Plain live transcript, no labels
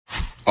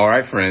All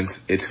right, friends,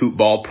 it's Hoop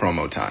Ball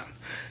promo time.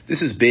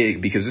 This is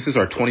big because this is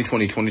our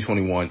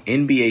 2020-2021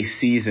 NBA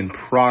season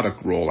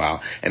product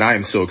rollout, and I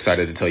am so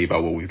excited to tell you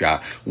about what we've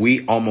got.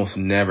 We almost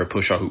never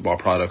push our Hoop Ball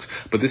products,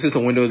 but this is the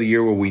window of the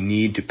year where we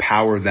need to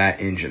power that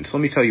engine. So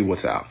let me tell you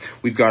what's out.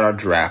 We've got our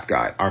draft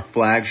guide, our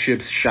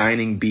flagship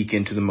shining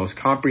beacon to the most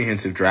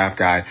comprehensive draft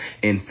guide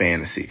in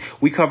fantasy.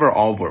 We cover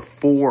over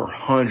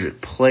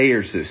 400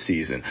 players this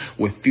season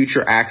with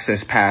future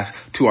access pass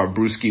to our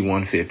Brewski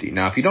 150.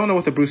 Now, if you don't know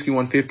what the Brewski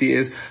 150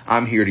 is,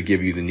 I'm here to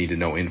give you the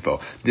need-to-know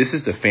info. This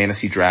is the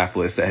fantasy draft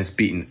list that has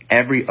beaten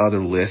every other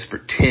list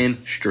for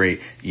 10 straight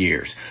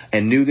years.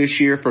 And new this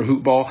year for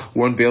Hoop Ball,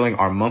 we're unveiling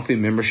our monthly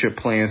membership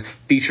plans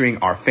featuring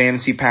our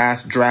Fantasy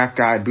Pass, Draft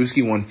Guide,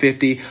 Brewski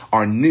 150,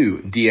 our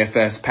new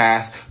DFS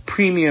Pass,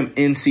 premium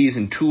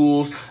in-season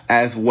tools,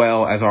 as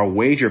well as our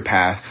Wager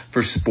Pass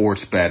for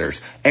sports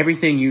bettors.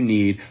 Everything you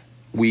need,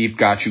 we've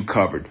got you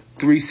covered.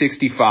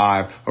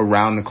 365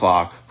 around the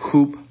clock.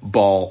 Hoop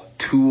Ball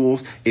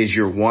Tools is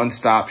your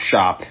one-stop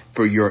shop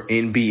for your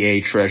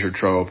NBA treasure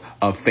trove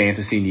of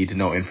fantasy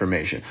need-to-know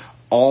information.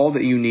 All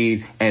that you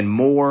need and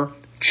more.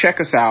 Check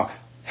us out.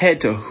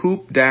 Head to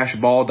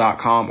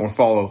hoop-ball.com or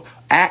follow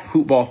at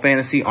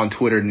hoopballfantasy on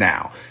Twitter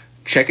now.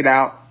 Check it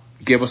out.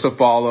 Give us a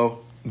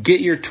follow.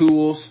 Get your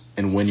tools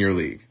and win your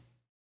league.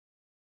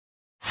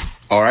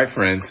 All right,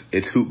 friends,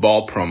 it's Hoop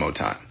Ball promo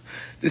time.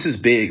 This is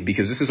big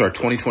because this is our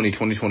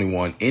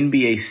 2020-2021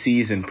 NBA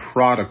season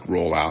product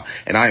rollout,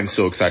 and I am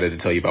so excited to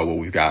tell you about what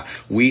we've got.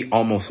 We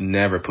almost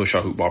never push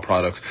our Hoop Ball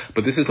products,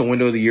 but this is the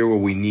window of the year where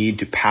we need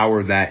to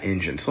power that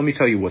engine. So let me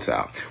tell you what's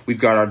out. We've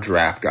got our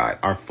draft guide,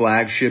 our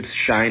flagship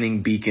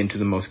shining beacon to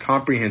the most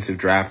comprehensive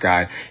draft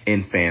guide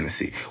in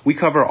fantasy. We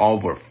cover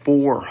over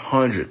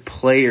 400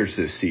 players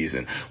this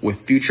season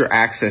with future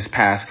access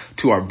pass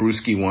to our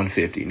Brewski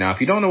 150. Now, if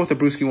you don't know what the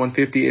Brewski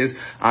 150 is,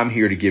 I'm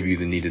here to give you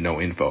the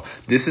need-to-know info.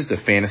 This is the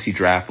fantasy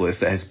draft list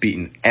that has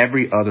beaten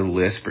every other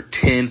list for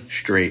 10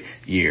 straight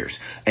years.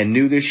 And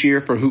new this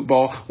year for Hoop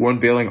Ball, we're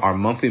unveiling our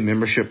monthly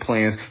membership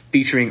plans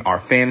featuring our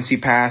Fantasy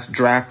Pass,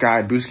 Draft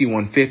Guide, Brewski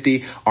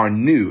 150, our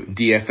new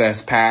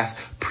DFS Pass,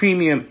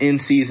 premium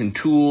in-season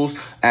tools,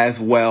 as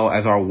well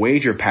as our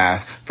Wager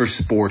Pass for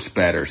sports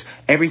bettors.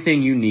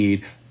 Everything you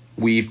need,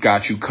 we've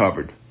got you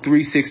covered.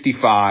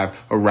 365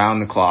 around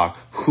the clock.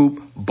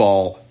 Hoop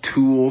Ball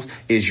Tools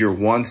is your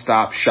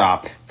one-stop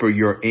shop for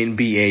your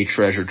NBA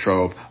treasure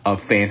trove of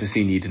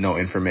fantasy need-to-know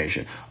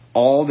information.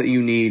 All that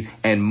you need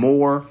and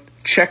more.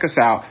 Check us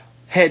out.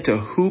 Head to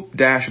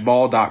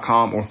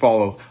hoop-ball.com or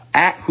follow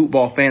at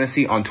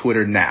hoopballfantasy on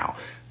Twitter now.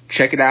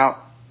 Check it out.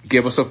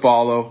 Give us a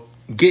follow.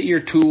 Get your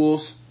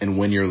tools and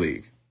win your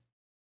league.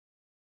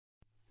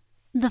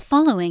 The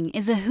following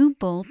is a Hoop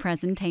Ball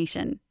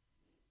presentation.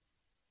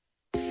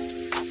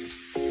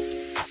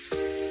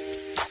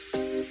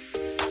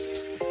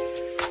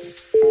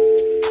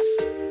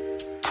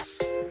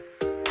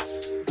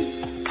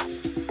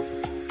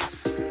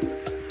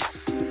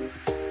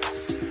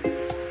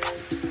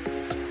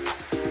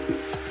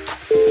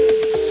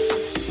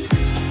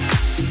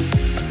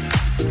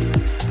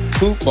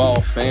 Hoop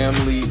Ball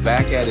family,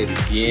 back at it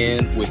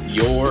again with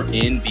your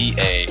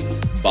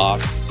NBA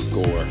box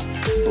score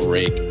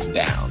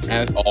breakdown.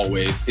 As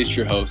always, it's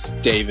your host,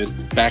 David,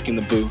 back in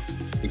the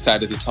booth,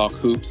 excited to talk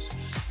hoops.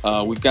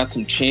 We've got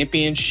some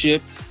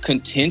championship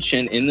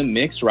contention in the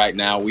mix right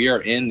now. We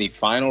are in the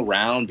final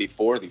round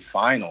before the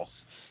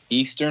finals.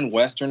 Eastern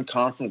Western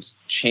Conference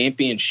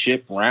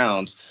championship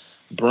rounds.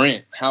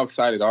 Brent, how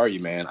excited are you,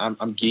 man? I'm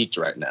geeked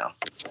right now.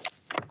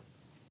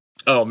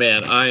 Oh,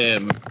 man, I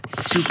am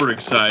super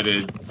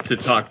excited to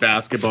talk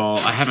basketball.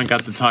 I haven't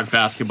got to talk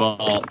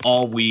basketball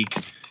all week.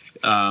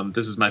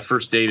 This is my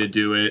first day to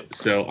do it,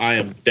 so I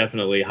am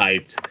definitely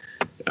hyped.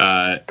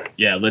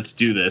 Yeah, let's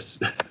do this.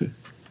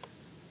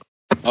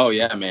 Oh,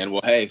 yeah, man.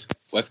 Well, hey,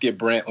 let's get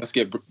Brent. Let's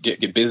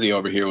get busy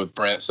over here with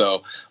Brent.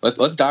 So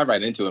let's dive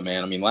right into it,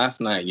 man. I mean, last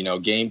night,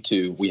 game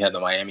 2, we had the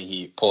Miami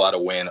Heat pull out a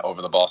win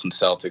over the Boston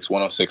Celtics,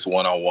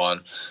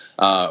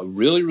 106-101.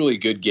 Really, really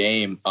good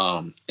game.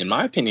 In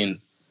my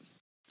opinion,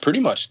 pretty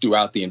much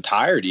throughout the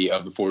entirety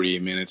of the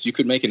 48 minutes. You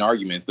could make an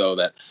argument, though,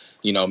 that,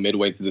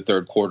 midway through the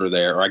third quarter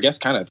there, or I guess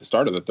kind of at the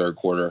start of the third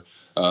quarter,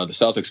 the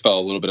Celtics fell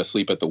a little bit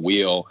asleep at the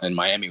wheel, and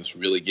Miami was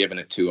really giving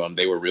it to them.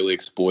 They were really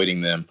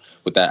exploiting them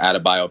with that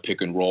Adebayo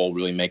pick and roll,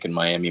 really making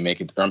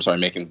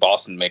making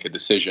Boston make a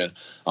decision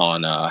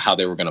on how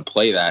they were going to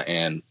play that.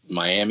 And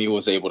Miami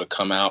was able to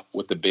come out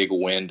with the big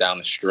win down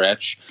the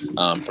stretch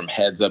from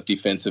heads-up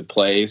defensive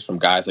plays from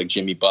guys like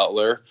Jimmy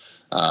Butler.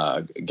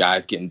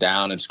 Guys getting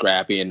down and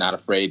scrappy and not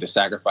afraid to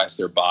sacrifice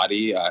their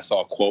body. I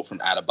saw a quote from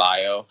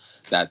Adebayo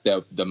that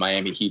the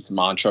Miami Heat's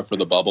mantra for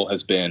the bubble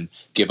has been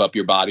give up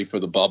your body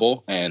for the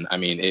bubble. And I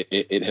mean,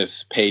 it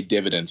has paid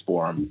dividends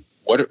for them.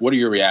 What are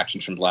your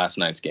reactions from last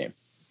night's game?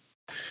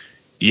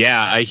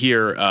 Yeah, I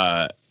hear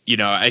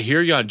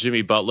you on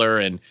Jimmy Butler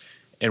and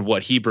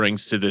what he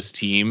brings to this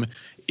team.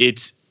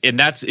 And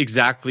that's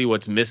exactly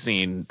what's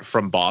missing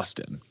from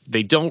Boston.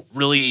 They don't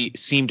really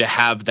seem to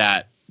have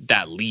that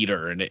that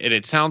leader. And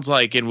it sounds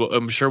like, and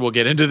I'm sure we'll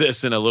get into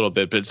this in a little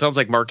bit, but it sounds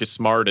like Marcus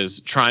Smart is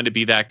trying to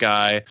be that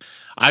guy.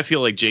 I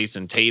feel like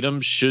Jason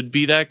Tatum should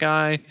be that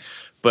guy,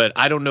 but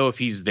I don't know if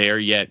he's there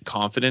yet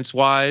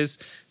confidence-wise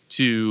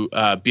to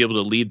be able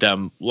to lead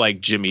them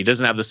like Jimmy. He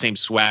doesn't have the same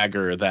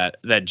swagger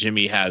that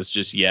Jimmy has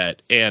just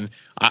yet. And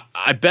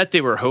I bet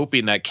they were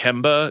hoping that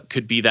Kemba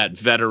could be that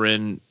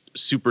veteran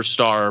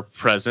superstar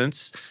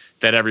presence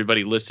that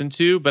everybody listened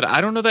to, but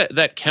I don't know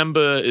that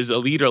Kemba is a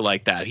leader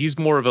like that. He's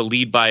more of a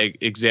lead by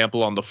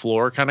example on the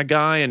floor kind of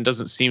guy and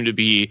doesn't seem to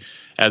be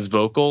as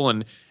vocal.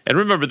 And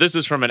remember, this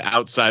is from an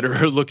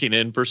outsider looking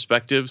in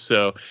perspective,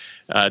 so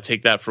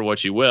take that for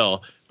what you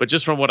will. But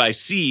just from what I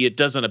see, it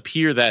doesn't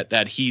appear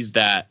that he's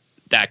that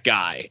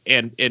guy.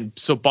 And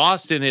so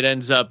Boston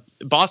ends up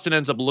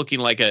looking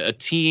like a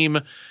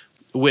team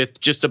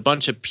with just a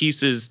bunch of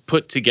pieces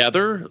put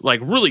together, like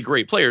really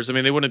great players. I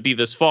mean, they wouldn't be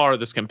this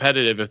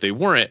competitive if they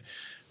weren't,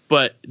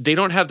 but they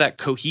don't have that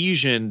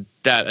cohesion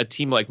that a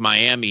team like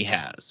Miami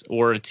has,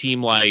 or a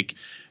team like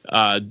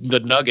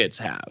the Nuggets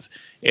have.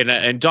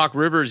 And Doc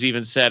Rivers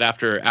even said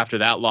after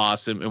that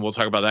loss, and we'll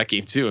talk about that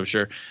game too, I'm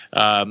sure,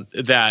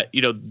 that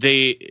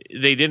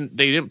they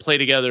didn't play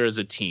together as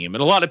a team.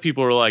 And a lot of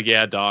people were like,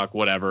 yeah, Doc,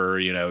 whatever,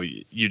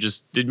 you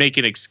just did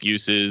making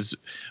excuses.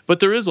 But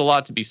there is a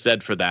lot to be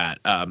said for that,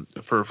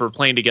 for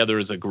playing together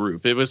as a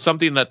group. It was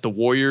something that the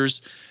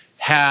Warriors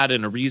had,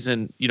 and a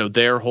reason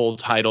their whole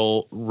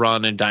title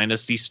run and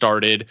dynasty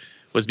started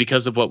was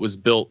because of what was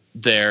built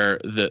there,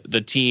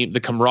 the team, the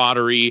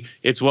camaraderie.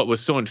 It's what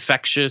was so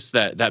infectious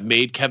that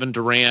made Kevin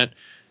Durant,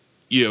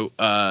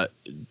 bail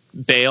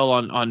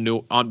on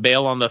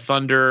the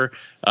Thunder,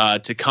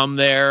 to come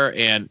there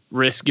and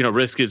risk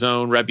his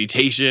own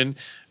reputation,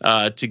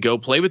 to go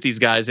play with these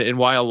guys, and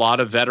why a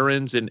lot of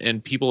veterans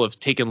and people have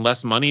taken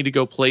less money to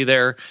go play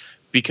there,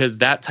 because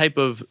that type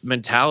of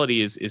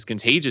mentality is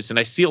contagious. And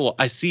I see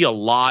a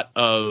lot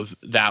of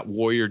that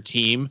Warrior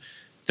team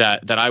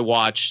that I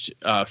watched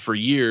for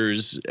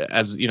years,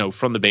 as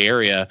from the Bay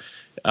Area.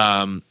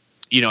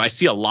 I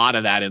see a lot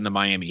of that in the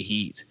Miami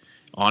Heat.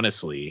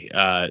 Honestly,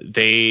 Butler,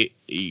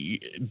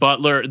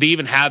 they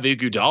even have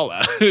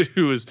Iguodala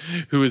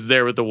who was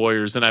there with the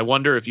Warriors, and I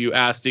wonder if you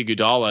asked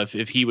Iguodala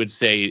if he would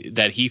say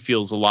that he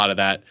feels a lot of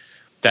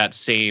that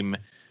same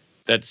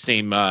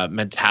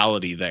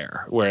mentality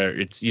there, where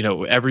it's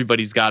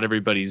everybody's got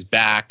everybody's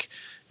back.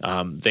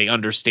 They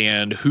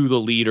understand who the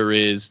leader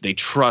is. They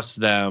trust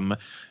them.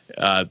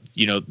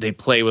 They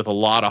play with a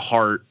lot of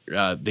heart.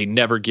 They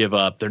never give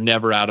up. They're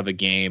never out of a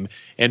game.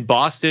 And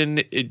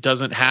Boston, it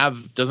doesn't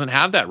have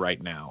that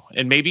right now.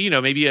 And maybe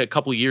a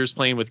couple years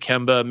playing with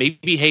Kemba,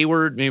 maybe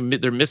Hayward. Maybe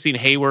they're missing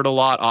Hayward a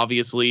lot.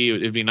 Obviously,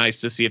 it'd be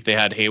nice to see if they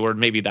had Hayward.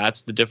 Maybe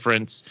that's the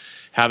difference,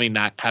 having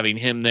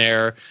him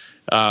there.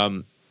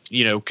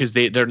 Because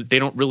they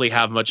don't really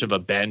have much of a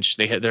bench.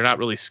 They're not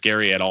really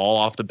scary at all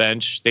off the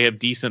bench. They have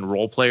decent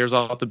role players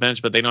off the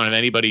bench, but they don't have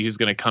anybody who's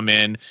going to come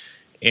in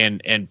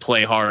and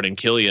play hard and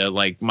kill you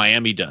like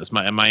Miami does.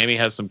 Miami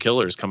has some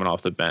killers coming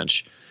off the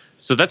bench.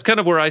 So that's kind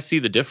of where I see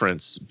the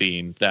difference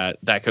being,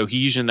 that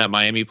cohesion that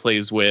Miami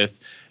plays with,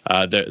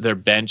 their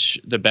bench,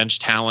 the bench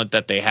talent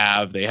that they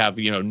have. They have,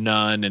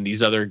 Nunn and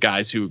these other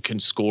guys who can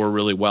score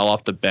really well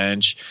off the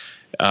bench.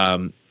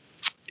 And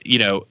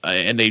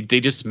they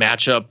just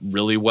match up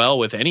really well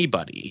with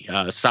anybody.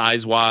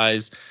 Size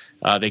wise,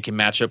 they can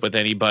match up with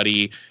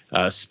anybody.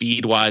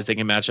 Speed wise, they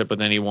can match up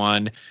with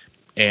anyone.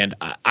 And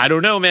I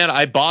don't know,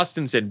 man.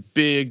 Boston's in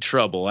big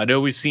trouble. I know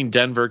we've seen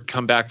Denver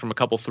come back from a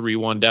couple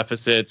 3-1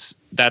 deficits.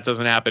 That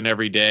doesn't happen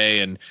every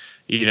day. And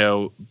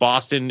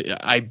Boston,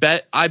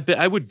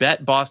 I would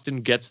bet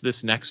Boston gets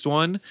this next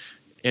one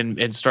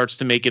and starts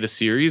to make it a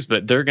series,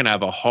 but they're going to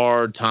have a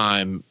hard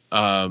time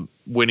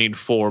winning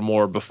 4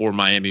 more before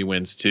Miami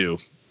wins 2.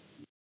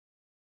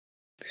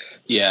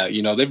 Yeah,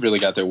 they've really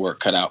got their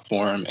work cut out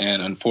for them.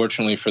 And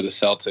unfortunately for the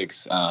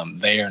Celtics,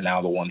 they are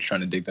now the ones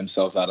trying to dig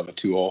themselves out of a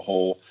 2-0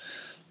 hole.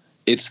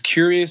 It's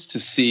curious to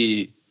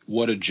see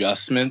what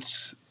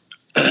adjustments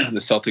the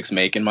Celtics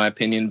make, in my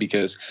opinion,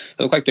 because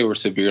it looked like they were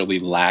severely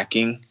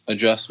lacking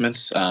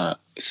adjustments,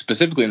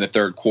 specifically in the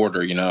third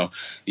quarter.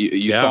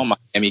 You saw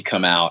Miami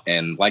come out,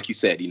 and like you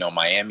said,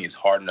 Miami is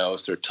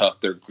hard-nosed, they're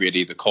tough, they're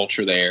gritty. The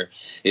culture there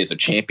is a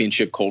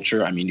championship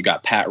culture. I mean, you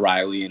got Pat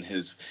Riley and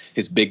his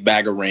big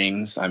bag of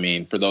rings. I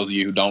mean, for those of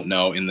you who don't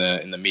know, in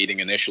the meeting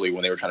initially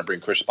when they were trying to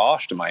bring Chris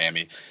Bosh to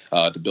Miami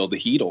to build the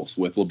Heatles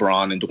with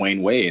LeBron and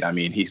Dwayne Wade, I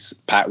mean,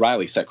 Pat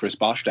Riley set Chris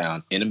Bosh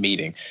down in a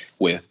meeting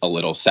with a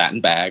little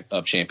satin bag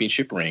of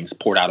championship rings,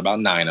 poured out about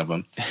 9 of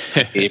them,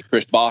 gave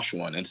Chris Bosh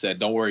one, and said,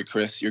 "Don't worry,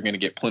 Chris, you're going to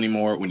get plenty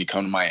more when you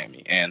come to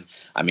Miami." And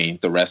I mean,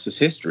 the rest is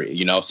history,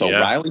 So yeah.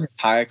 Riley has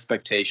high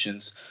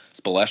expectations.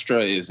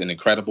 Spoelstra is an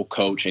incredible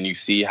coach, and you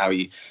see how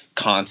he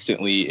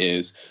constantly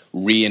is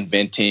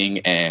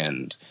reinventing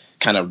and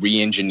kind of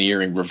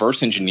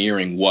reverse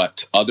engineering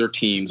what other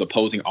teams,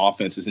 opposing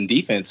offenses and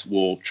defense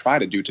will try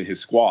to do to his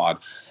squad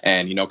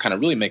and, kind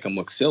of really make him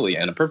look silly.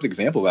 And a perfect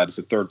example of that is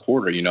the third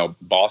quarter.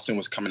 Boston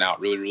was coming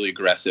out really, really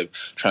aggressive,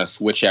 trying to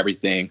switch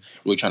everything,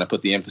 really trying to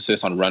put the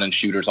emphasis on running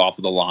shooters off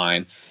of the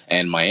line.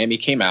 And Miami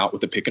came out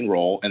with the pick and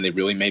roll, and they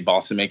really made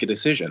Boston make a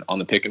decision on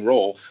the pick and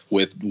roll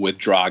with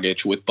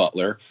Dragic, with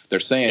Butler.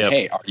 They're saying,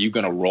 hey, are you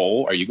going to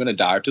roll? Are you going to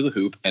dive to the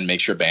hoop and make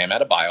sure Bam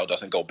Adebayo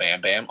doesn't go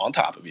bam, bam on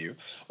top of you?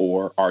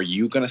 Or are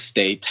you going to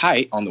stay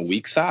tight on the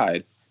weak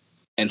side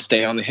and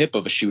stay on the hip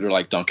of a shooter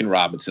like Duncan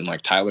Robinson,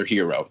 like Tyler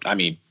Hero? I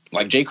mean,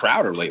 like Jay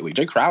Crowder lately.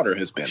 Jay Crowder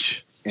has been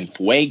in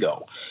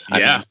fuego.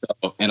 And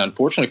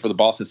unfortunately for the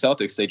Boston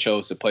Celtics, they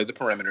chose to play the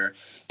perimeter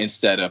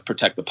instead of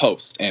protect the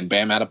post. And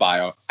Bam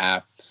Adebayo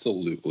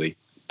absolutely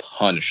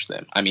punished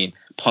them. I mean,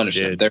 punished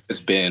them.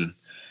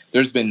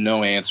 There's been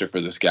no answer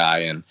for this guy.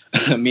 And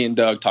me and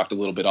Doug talked a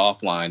little bit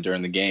offline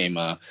during the game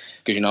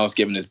because, I was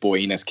giving his boy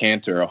Enes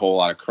Kanter a whole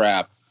lot of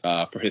crap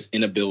for his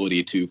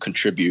inability to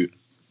contribute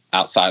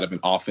outside of an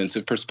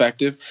offensive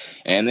perspective.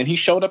 And then he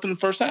showed up in the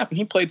first half and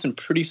he played some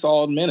pretty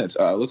solid minutes.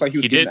 It looked like he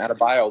was giving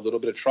Adebayo a little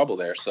bit of trouble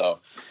there. So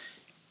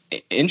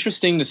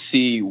interesting to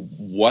see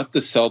what the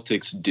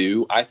Celtics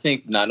do. I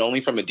think not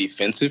only from a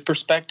defensive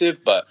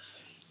perspective, but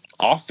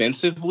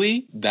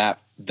offensively, that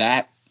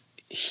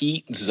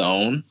heat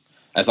zone,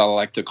 as I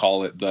like to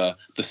call it, the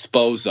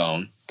SPO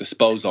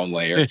zone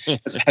layer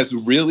has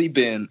really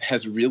been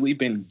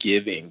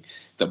giving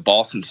the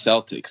Boston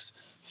Celtics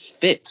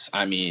fits.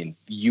 I mean,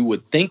 you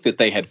would think that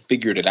they had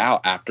figured it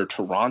out after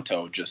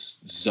Toronto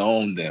just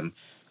zoned them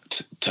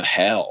to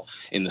hell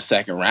in the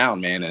second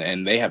round, man,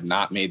 and they have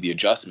not made the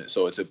adjustment.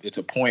 So it's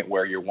a point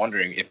where you're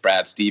wondering if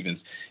Brad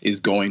Stevens is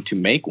going to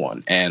make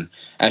one. And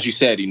as you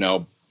said,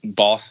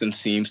 Boston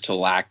seems to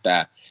lack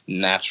that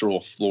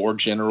natural floor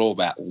general,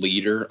 that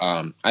leader.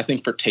 I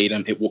think for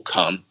Tatum, it will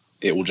come.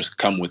 It will just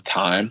come with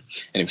time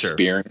and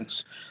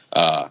experience.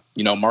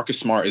 Sure. Marcus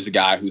Smart is a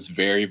guy who's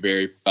very,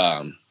 very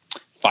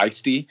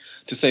feisty,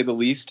 to say the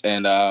least.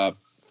 And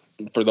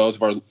for those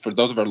of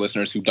our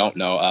listeners who don't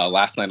know,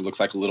 last night it looks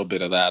like a little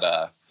bit of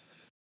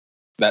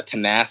that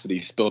tenacity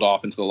spilled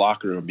off into the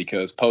locker room,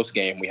 because post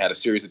game we had a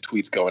series of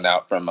tweets going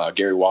out from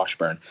Gary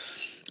Washburn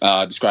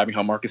describing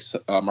how Marcus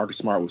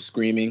Smart was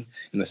screaming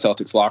in the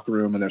Celtics locker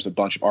room, and there's a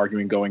bunch of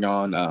arguing going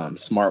on.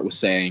 Smart was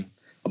saying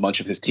a bunch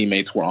of his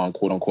teammates were on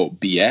quote unquote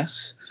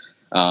BS.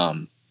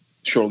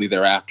 Shortly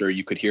thereafter,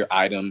 you could hear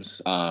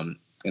items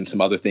and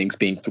some other things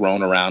being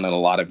thrown around and a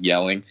lot of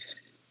yelling.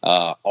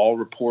 All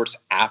reports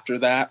after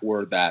that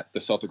were that the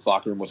Celtics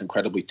locker room was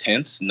incredibly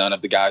tense. None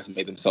of the guys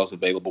made themselves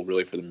available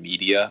really for the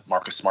media.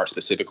 Marcus Smart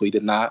specifically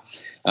did not.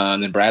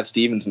 And then Brad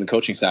Stevens and the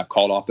coaching staff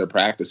called off their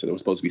practice that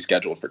was supposed to be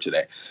scheduled for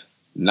today.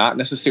 Not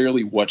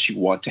necessarily what you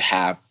want to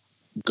have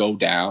go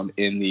down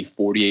in the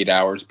 48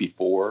 hours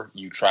before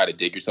you try to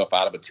dig yourself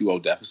out of a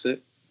 2-0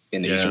 deficit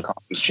in the Eastern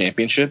Conference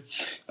Championship.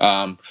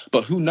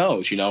 But who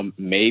knows,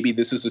 maybe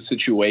this is a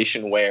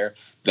situation where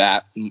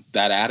that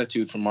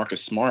attitude from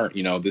Marcus Smart,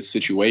 this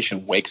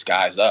situation wakes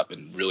guys up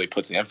and really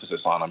puts the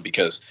emphasis on them,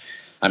 because,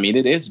 I mean,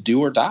 it is do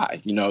or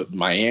die.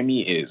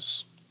 Miami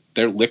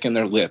they're licking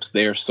their lips.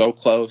 They are so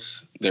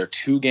close. They're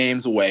 2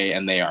 games away,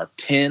 and they are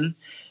 10-1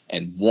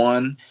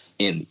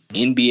 in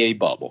the NBA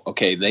bubble.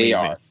 Okay, they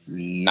are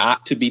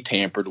not to be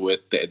tampered with.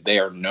 They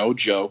are no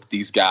joke.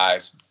 These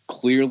guys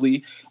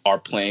clearly are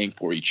playing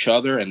for each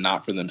other and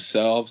not for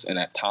themselves. And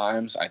at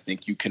times, I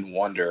think you can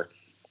wonder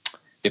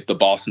if the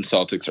Boston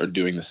Celtics are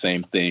doing the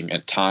same thing.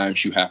 At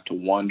times, you have to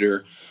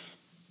wonder,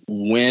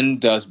 when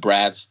does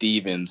Brad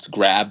Stevens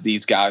grab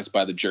these guys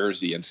by the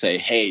jersey and say,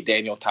 hey,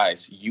 Daniel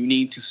Tice, you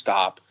need to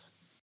stop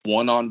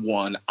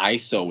one-on-one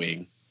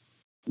ISOing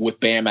with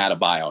Bam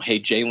Adebayo. Hey,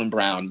 Jaylen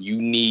Brown, you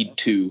need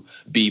to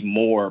be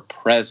more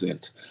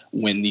present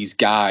when these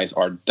guys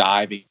are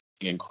diving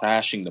and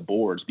crashing the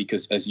boards,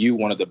 because as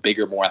one of the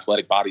bigger, more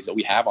athletic bodies that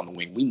we have on the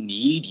wing, we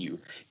need you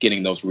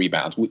getting those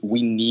rebounds.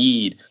 We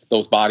need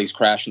those bodies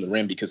crashing the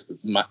rim, because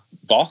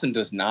Boston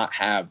does not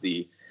have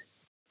the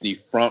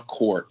front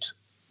court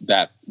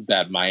that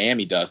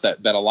Miami does,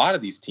 that a lot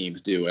of these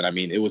teams do. And I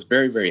mean, it was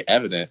very, very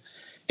evident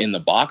in the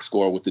box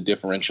score with the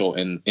differential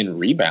in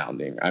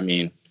rebounding. I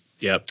mean,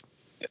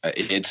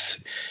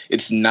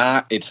 it's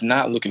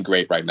not looking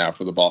great right now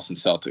for the Boston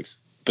Celtics.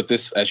 But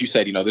this, as you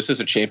said, this is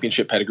a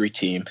championship pedigree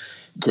team.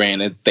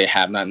 Granted, they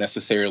have not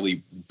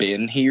necessarily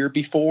been here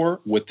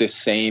before with this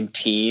same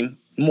team,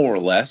 more or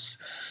less.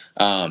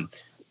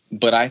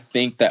 But I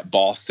think that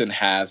Boston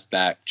has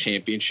that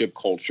championship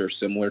culture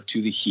similar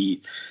to the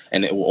Heat,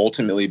 and it will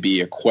ultimately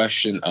be a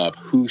question of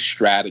whose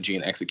strategy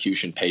and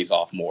execution pays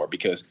off more,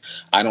 because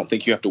I don't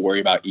think you have to worry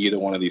about either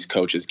one of these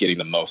coaches getting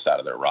the most out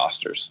of their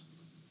rosters.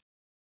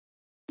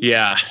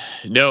 Yeah,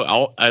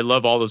 no, I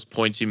love all those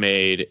points you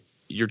made.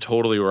 You're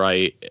totally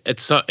right.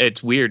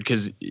 It's weird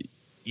because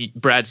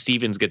Brad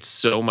Stevens gets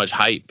so much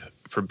hype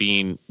for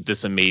being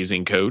this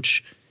amazing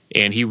coach,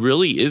 and he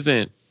really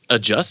isn't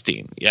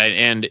adjusting.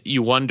 And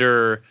you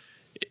wonder,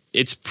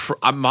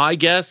 my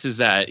guess is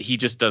that he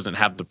just doesn't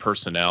have the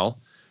personnel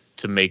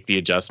to make the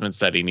adjustments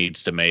that he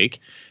needs to make.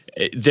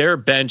 Their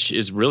bench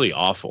is really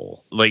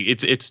awful. Like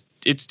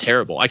it's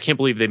terrible. I can't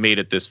believe they made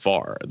it this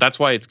far. That's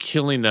why it's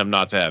killing them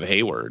not to have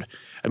Hayward.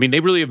 I mean, they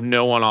really have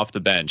no one off the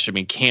bench. I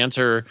mean,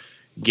 Cantor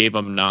gave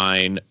them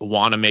 9,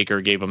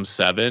 Wanamaker gave them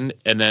 7,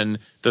 and then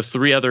the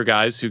 3 other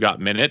guys who got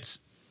minutes,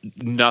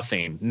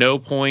 nothing, no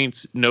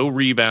points, no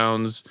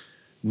rebounds,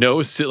 no,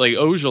 like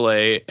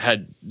Ogilvy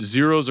had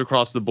zeros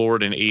across the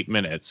board in 8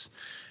 minutes.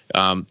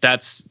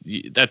 That's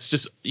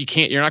just,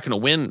 you're not going to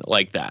win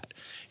like that.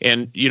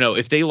 And,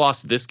 if they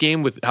lost this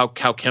game with how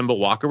Kemba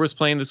Walker was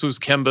playing, this was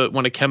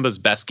one of Kemba's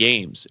best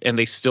games, and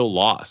they still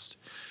lost.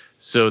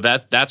 So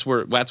that's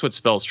what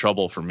spells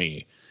trouble for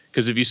me.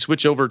 Because if you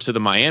switch over to the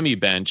Miami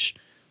bench,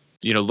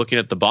 looking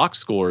at the box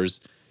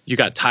scores, you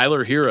got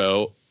Tyler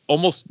Hero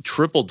almost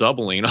triple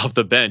doubling off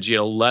the bench. He had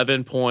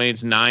 11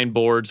 points, 9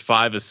 boards,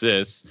 5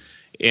 assists.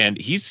 And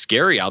he's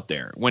scary out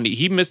there. When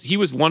he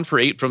was 1 for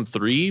 8 from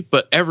 3,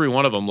 but every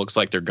one of them looks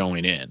like they're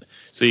going in.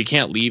 So you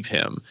can't leave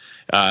him.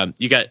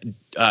 You got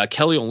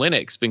Kelly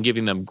Olynyk's been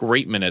giving them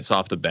great minutes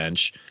off the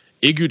bench.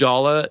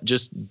 Iguodala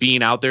just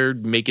being out there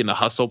making the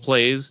hustle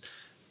plays,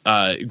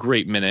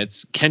 great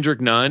minutes. Kendrick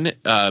Nunn,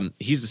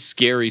 he's a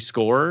scary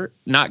scorer.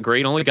 Not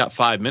great, only got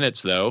 5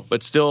 minutes though,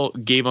 but still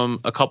gave them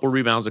a couple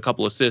rebounds, a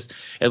couple assists.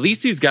 At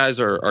least these guys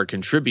are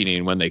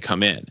contributing when they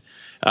come in.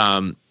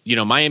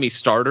 Miami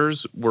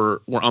starters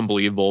were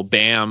unbelievable.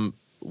 Bam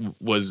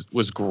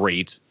was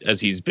great as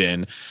he's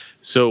been.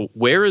 So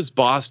where is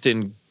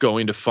Boston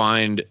going to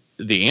find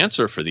the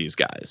answer for these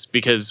guys?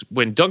 Because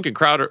when Duncan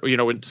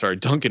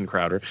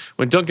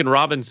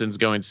Robinson's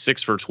going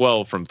 6 for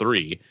 12 from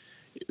 3,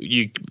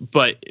 you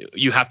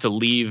have to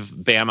leave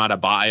Bam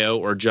Adebayo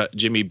or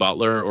Jimmy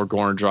Butler or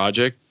Goran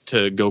Dragic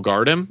to go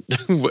guard him.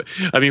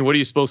 I mean, what are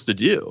you supposed to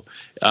do?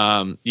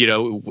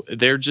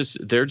 They're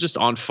just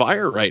on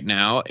fire right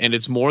now, and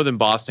it's more than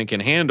Boston can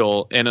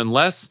handle. And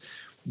unless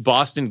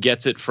Boston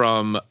gets it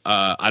from,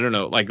 I don't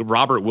know, like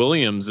Robert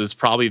Williams is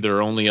probably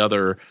their only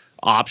other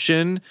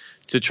option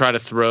to try to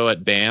throw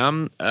at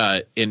Bam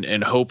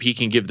and hope he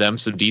can give them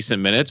some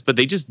decent minutes, but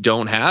they just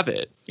don't have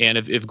it. And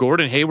if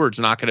Gordon Hayward's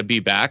not going to be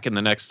back in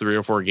the next 3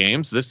 or 4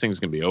 games, this thing's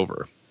going to be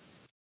over.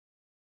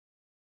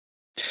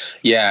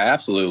 Yeah,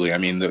 absolutely. I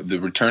mean, the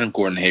return of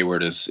Gordon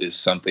Hayward is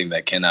something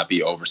that cannot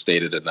be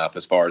overstated enough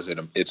as far as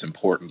its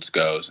importance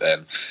goes.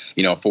 And,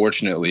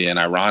 fortunately and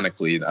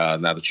ironically, now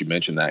that you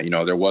mentioned that,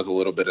 there was a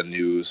little bit of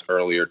news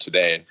earlier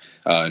today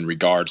in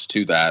regards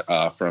to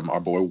that from our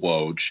boy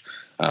Woj.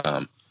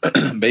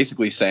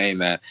 Basically saying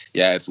that,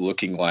 it's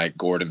looking like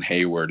Gordon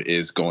Hayward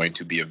is going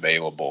to be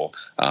available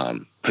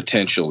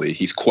potentially.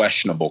 He's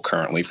questionable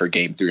currently for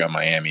game 3 on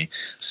Miami.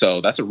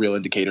 So that's a real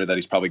indicator that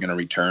he's probably going to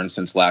return.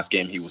 Since last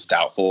game he was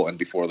doubtful, and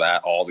before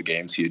that, all the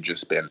games he had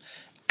just been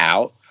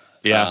out.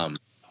 Yeah.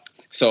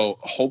 So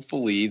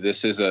hopefully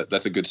that's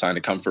a good sign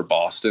to come for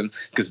Boston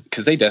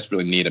because they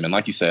desperately need him. And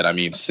like you said, I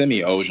mean,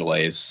 Semi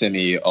Ojeleye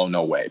is oh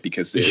no way,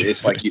 because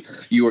it's like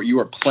you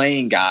are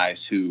playing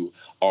guys who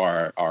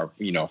are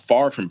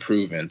far from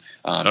proven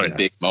in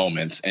big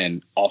moments,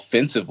 and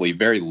offensively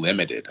very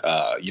limited.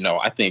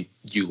 I think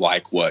you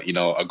like what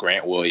a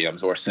Grant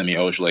Williams or Semi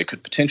Ojeleye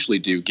could potentially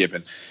do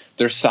given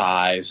their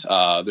size,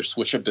 their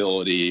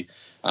switchability.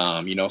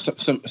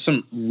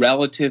 Some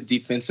relative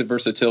defensive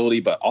versatility,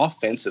 but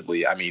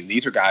offensively, I mean,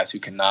 these are guys who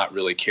cannot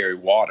really carry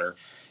water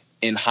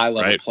in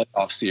high-level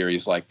playoff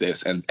series like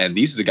this. And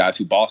these are the guys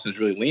who Boston's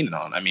really leaning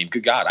on. I mean,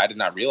 good God, I did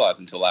not realize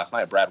until last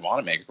night Brad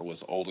Wanamaker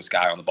was the oldest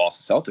guy on the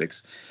Boston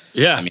Celtics.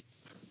 Yeah.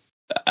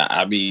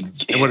 I mean,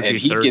 and what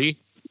is he, 30?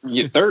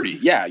 30.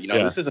 Yeah.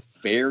 This is a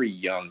very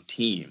young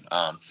team.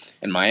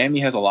 And Miami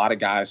has a lot of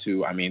guys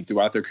who, I mean,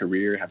 throughout their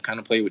career have kind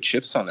of played with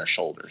chips on their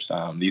shoulders.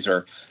 These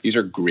are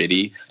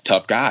gritty,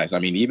 tough guys. I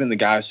mean, even the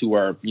guys who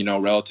are,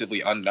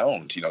 relatively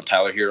unknowns,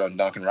 Tyler Hero and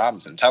Duncan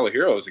Robinson. Tyler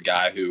Hero is a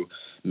guy who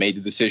made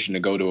the decision to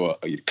go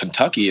to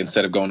Kentucky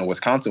instead of going to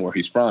Wisconsin, where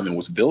he's from, and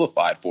was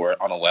vilified for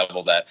it on a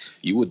level that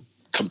you would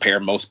compare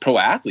most pro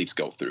athletes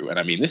go through. And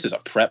I mean, this is a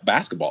prep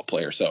basketball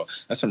player. So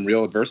that's some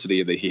real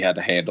adversity that he had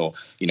to handle,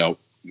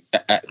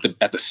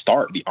 at the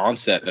start, the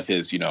onset of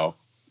his,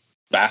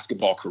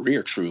 basketball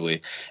career,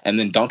 truly. And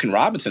then Duncan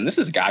Robinson, this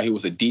is a guy who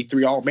was a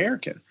D3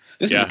 All-American.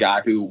 This is a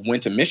guy who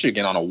went to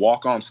Michigan on a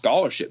walk-on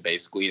scholarship,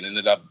 basically, and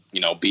ended up,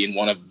 being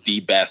one of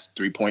the best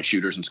three-point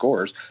shooters and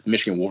scorers the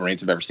Michigan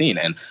Wolverines have ever seen.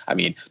 And, I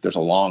mean, there's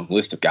a long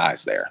list of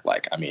guys there.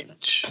 Like, I mean,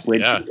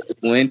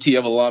 plenty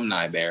of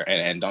alumni there.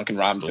 And Duncan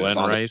Robinson is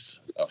on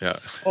Rice.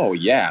 Oh,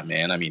 yeah,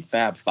 man. I mean,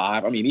 Fab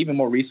Five. I mean, even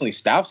more recently,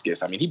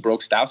 Stauskas. I mean, he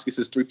broke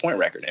Stauskas' three-point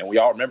record. And we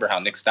all remember how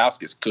Nick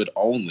Stauskas could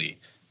only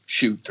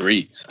shoot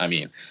threes. I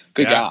mean,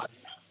 good God.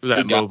 Was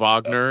that Mo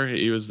Wagner?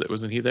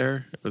 Wasn't he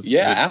there?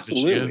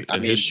 Absolutely. I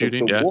mean,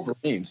 shooting, the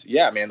Wolverines.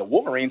 Yeah, man, the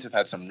Wolverines have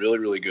had some really,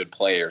 really good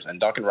players, and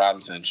Duncan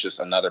Robinson is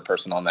just another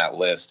person on that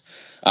list.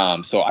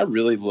 So I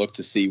really look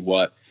to see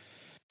what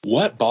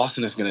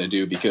Boston is going to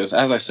do, because,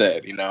 as I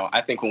said, I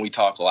think when we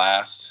talked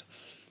last,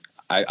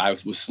 I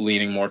was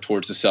leaning more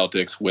towards the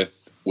Celtics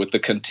with the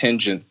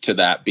contingent to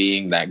that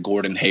being that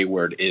Gordon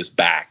Hayward is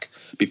back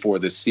before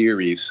this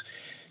series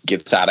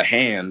gets out of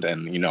hand.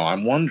 And,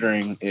 I'm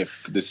wondering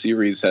if the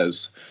series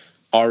has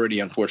already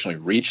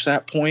unfortunately reached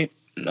that point.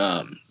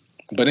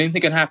 But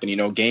anything can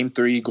happen. Game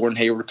 3, Gordon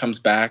Hayward comes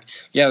back.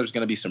 Yeah, there's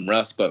going to be some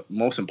rust, but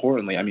most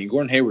importantly,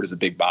 Gordon Hayward is a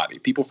big body.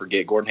 People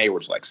forget Gordon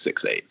Hayward's like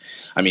 6'8".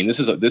 This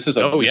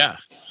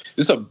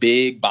is a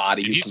big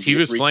body. He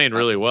was playing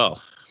really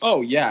well.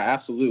 Oh yeah,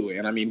 absolutely.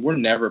 And we're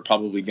never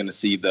probably going to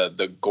see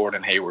the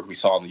Gordon Hayward we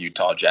saw in the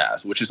Utah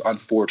Jazz, which is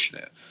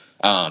unfortunate.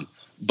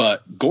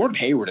 But Gordon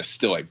Hayward is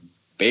still a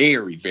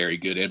very, very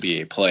good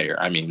NBA player.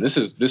 This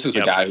is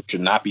a guy who should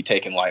not be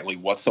taken lightly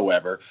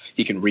whatsoever.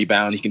 He can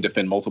rebound, he can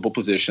defend multiple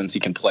positions, he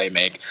can play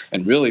make,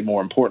 and really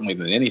more importantly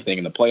than anything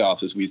in the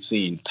playoffs, as we've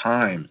seen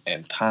time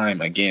and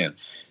time again,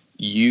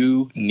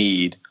 you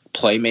need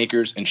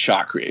playmakers and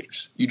shot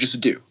creators. You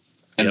just do.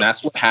 And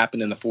that's what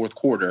happened in the fourth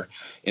quarter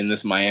in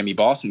this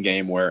Miami-Boston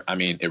game where,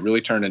 it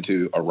really turned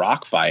into a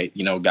rock fight.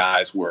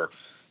 Guys were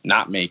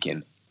not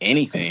making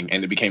anything,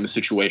 and it became a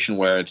situation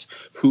where it's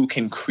who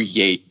can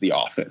create the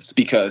offense,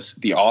 because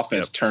the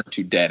offense turned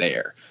to dead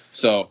air.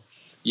 So,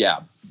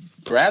 yeah,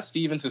 Brad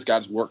Stevens has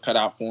got his work cut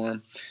out for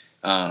him.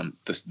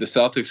 The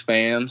Celtics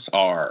fans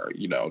are,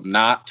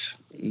 not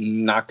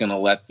going to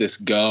let this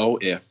go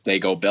if they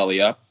go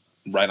belly up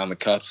right on the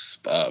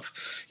cusp of,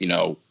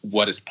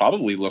 what is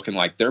probably looking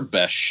like their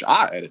best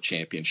shot at a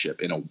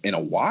championship in a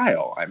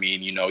while.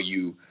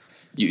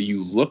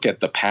 You look at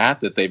the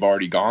path that they've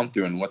already gone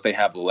through and what they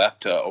have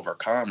left to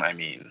overcome.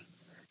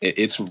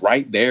 It's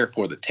right there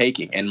for the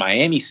taking, and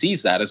Miami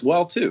sees that as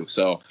well too.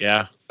 So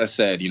yeah, I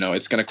said,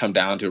 it's going to come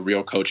down to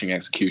real coaching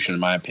execution, in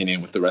my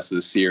opinion, with the rest of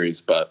the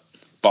series. But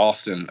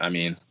Boston's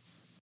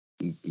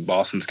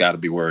got to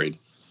be worried.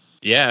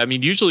 Yeah,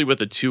 usually with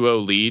a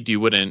 2-0 lead, you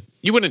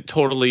wouldn't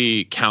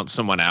totally count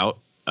someone out,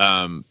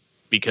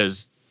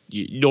 because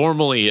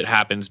normally it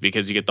happens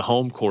because you get the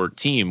home court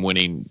team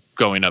winning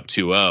going up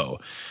 2-0.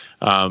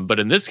 But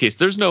in this case,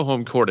 there's no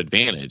home court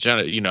advantage.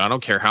 I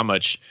don't care how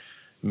much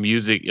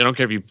music. I don't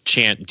care if you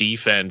chant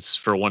defense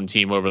for one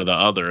team over the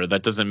other.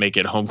 That doesn't make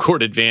it home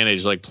court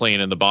advantage like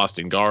playing in the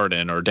Boston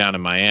Garden or down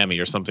in Miami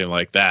or something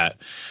like that.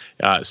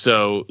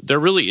 So there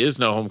really is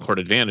no home court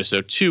advantage.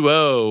 So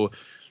 2-0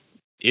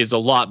 is a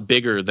lot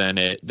bigger than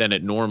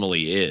it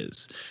normally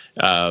is.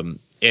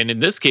 And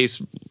in this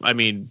case,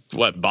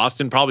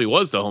 Boston probably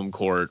was the home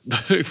court,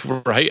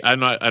 right? I'm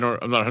not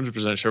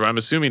 100% sure, but I'm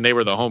assuming they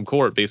were the home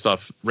court based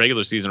off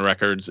regular season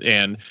records.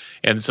 And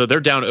so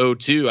they're down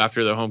 0-2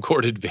 after their home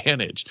court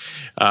advantage.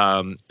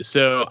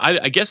 So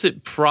I guess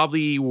it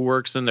probably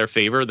works in their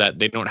favor that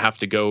they don't have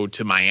to go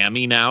to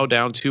Miami now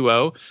down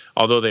 2-0,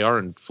 although they are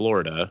in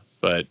Florida,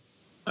 but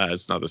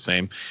it's not the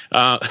same.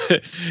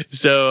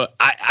 So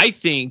I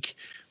think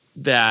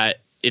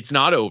that it's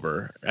not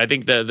over. I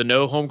think the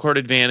no home court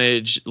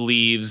advantage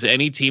leaves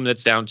any team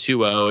that's down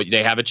 2-0,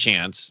 they have a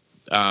chance,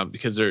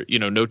 because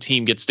no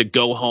team gets to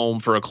go home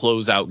for a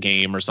closeout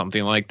game or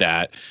something like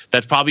that.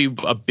 That's probably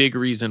a big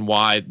reason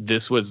why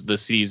this was the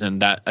season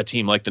that a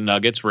team like the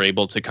Nuggets were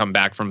able to come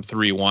back from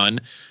 3-1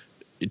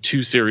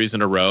 2 series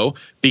in a row,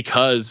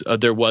 because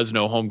there was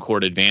no home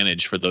court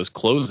advantage for those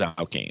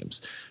closeout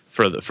games.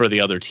 For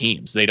the other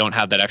teams, they don't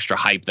have that extra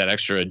hype, that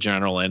extra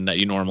adrenaline that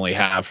you normally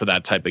have for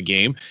that type of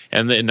game,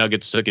 and the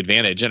Nuggets took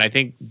advantage. And I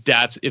think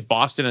that's, if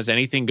Boston has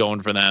anything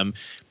going for them,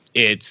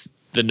 it's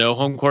the no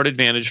home court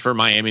advantage for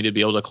Miami to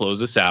be able to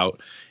close this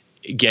out.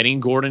 Getting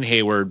Gordon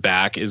Hayward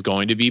back is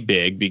going to be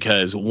big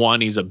because,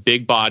 one, he's a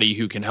big body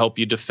who can help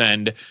you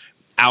defend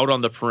out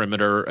on the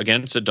perimeter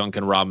against a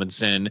Duncan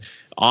Robinson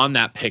on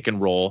that pick and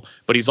roll,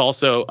 but he's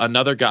also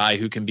another guy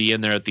who can be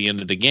in there at the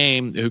end of the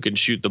game, who can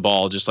shoot the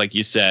ball, just like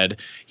you said.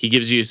 He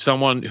gives you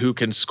someone who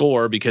can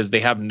score because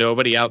they have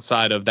nobody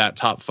outside of that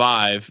top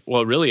 5,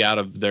 well, really out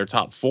of their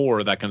top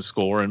 4 that can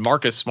score, and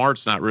Marcus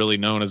Smart's not really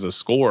known as a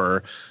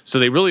scorer, so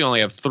they really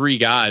only have 3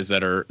 guys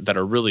that are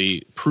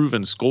really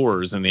proven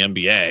scorers in the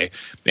NBA,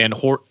 and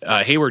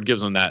Hayward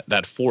gives them that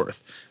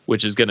 4th,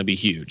 which is going to be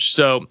huge.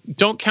 So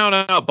don't count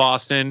out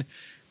Boston.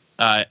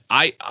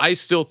 I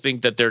still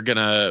think that they're going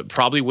to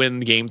probably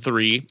win game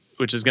 3,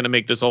 which is going to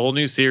make this a whole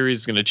new series.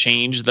 It's going to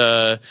change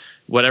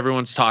what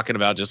everyone's talking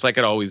about, just like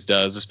it always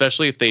does,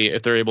 especially if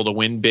they're able to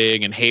win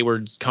big and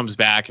Hayward comes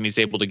back and he's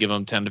able to give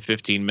them 10 to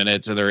 15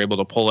 minutes and they're able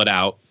to pull it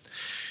out.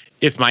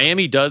 If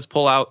Miami does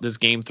pull out this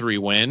game 3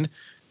 win,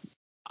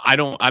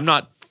 I'm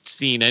not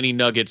seeing any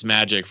Nuggets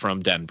magic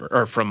from Denver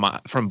or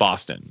from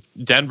Boston.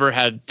 Denver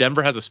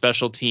has a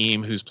special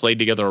team who's played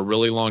together a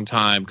really long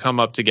time, come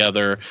up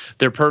together.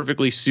 They're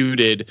perfectly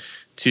suited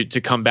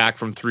to come back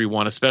from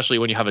 3-1, especially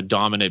when you have a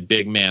dominant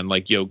big man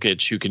like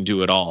Jokic who can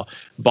do it all.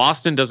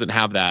 Boston doesn't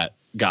have that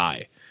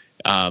guy.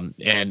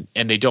 And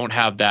they don't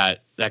have that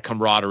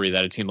camaraderie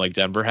that a team like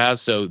Denver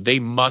has. So they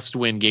must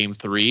win game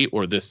 3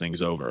 or this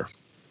thing's over.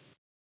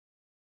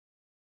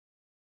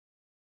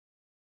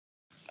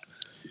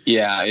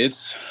 Yeah,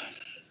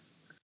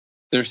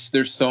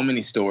 there's so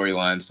many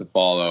storylines to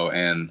follow,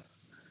 and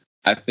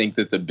I think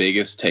that the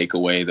biggest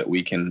takeaway that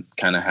we can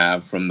kind of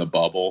have from the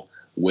bubble,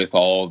 with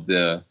all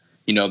the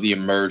the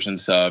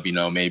emergence of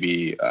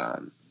maybe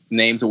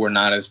names that were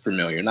not as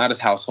familiar, not as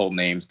household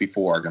names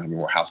before, are going to be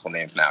more household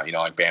names now.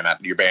 Like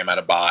your Bam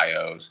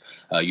Adebayos.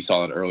 You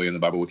saw it earlier in the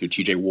bubble with your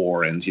TJ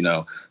Warrens.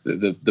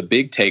 The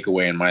big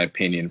takeaway, in my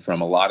opinion,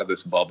 from a lot of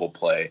this bubble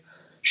play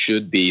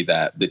should be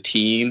that the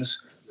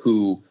teams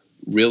who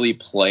really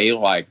play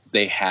like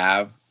they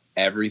have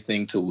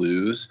everything to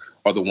lose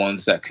are the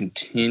ones that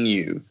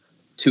continue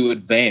to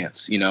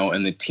advance,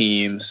 and the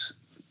teams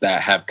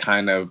that have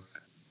kind of,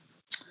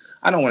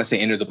 I don't want to say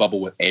enter the bubble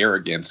with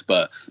arrogance,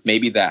 but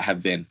maybe that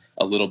have been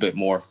a little bit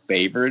more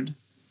favored,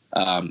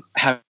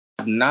 have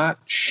not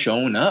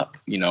shown up,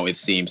 it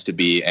seems to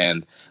be.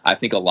 And I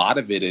think a lot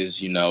of it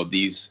is,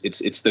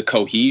 it's the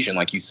cohesion,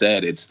 like you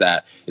said, it's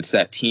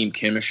that team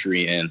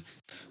chemistry. And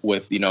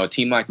with, a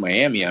team like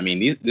Miami, I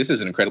mean, this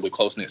is an incredibly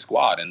close-knit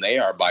squad, and they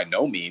are by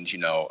no means,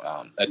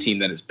 a team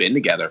that has been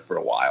together for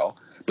a while.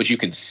 But you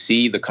can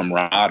see the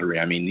camaraderie.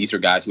 I mean, these are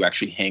guys who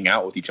actually hang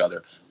out with each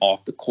other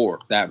off the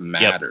court. That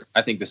matters. Yep.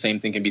 I think the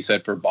same thing can be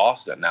said for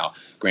Boston. Now,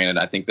 granted,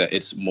 I think that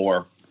it's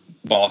more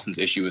Boston's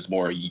issue is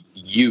more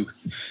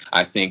youth,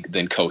 I think,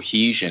 than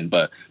cohesion.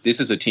 But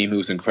this is a team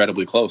who's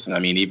incredibly close. And I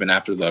mean, even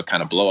after the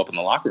kind of blow up in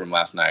the locker room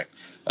last night,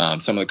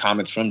 some of the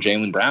comments from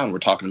Jaylen Brown were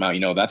talking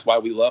about, that's why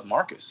we love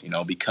Marcus,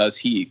 because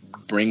he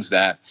brings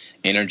that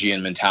energy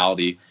and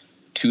mentality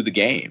to the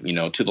game,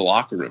 to the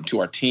locker room,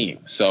 to our team.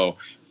 So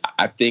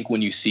I think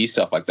when you see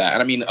stuff like that,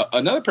 and I mean,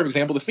 another perfect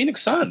example, the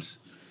Phoenix Suns.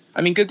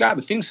 I mean, good God,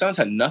 the Phoenix Suns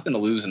had nothing to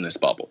lose in this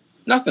bubble.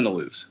 Nothing to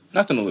lose.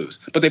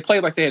 But they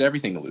played like they had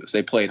everything to lose.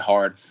 They played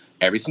hard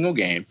every single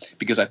game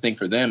because I think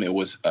for them it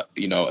was,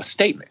 a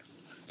statement.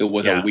 It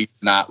was we're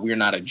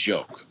not a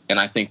joke. And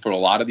I think for a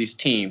lot of these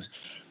teams,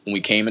 when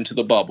we came into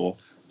the bubble,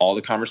 all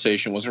the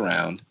conversation was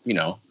around,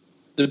 the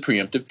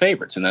preemptive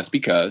favorites. And that's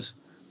because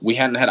we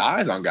hadn't had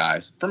eyes on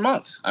guys for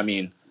months. I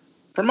mean,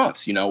 for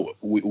months,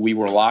 we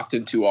were locked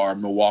into our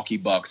Milwaukee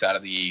Bucks out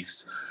of the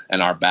East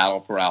and our battle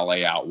for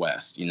LA out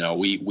West.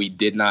 We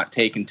did not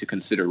take into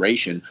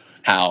consideration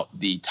how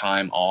the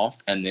time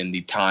off and then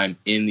the time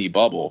in the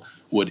bubble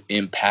would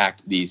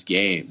impact these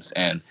games.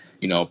 And,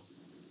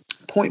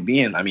 point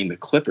being, I mean, the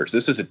Clippers,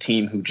 this is a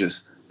team who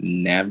just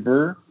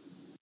never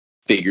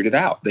figured it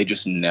out. They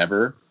just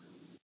never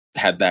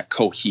had that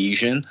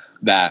cohesion,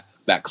 that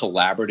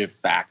collaborative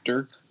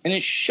factor. And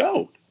it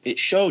showed. It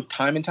showed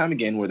time and time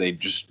again where they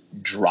just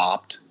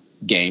dropped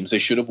games they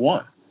should have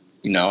won,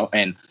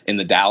 and in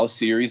the Dallas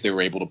series, they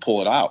were able to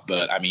pull it out.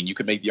 But I mean, you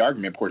could make the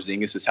argument,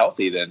 Porzingis is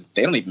healthy, then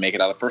they don't even make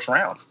it out of the first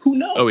round. Who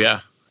knows? Oh,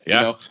 yeah.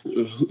 Yeah.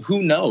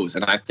 Who knows?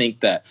 And I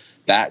think that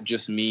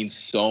just means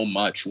so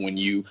much when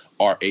you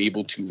are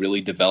able to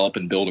really develop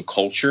and build a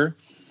culture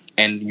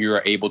and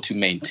you're able to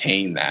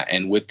maintain that.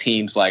 And with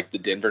teams like the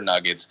Denver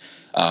Nuggets,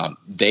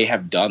 they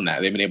have done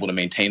that. They've been able to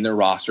maintain their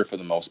roster for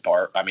the most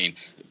part. I mean,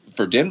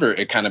 for Denver,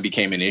 it kind of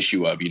became an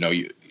issue of,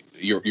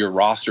 your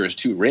roster is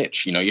too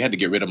rich. You had to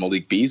get rid of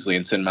Malik Beasley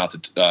and send him out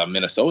to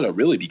Minnesota,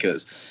 really,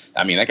 because,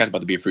 I mean, that guy's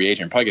about to be a free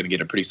agent, probably going to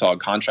get a pretty solid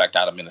contract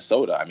out of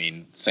Minnesota. I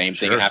mean, same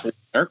thing happened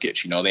with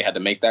Nurkic. They had to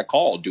make that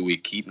call. Do we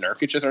keep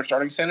Nurkic as our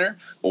starting center,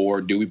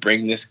 or do we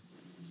bring this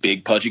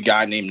big pudgy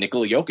guy named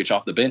Nikola Jokic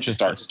off the bench and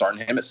start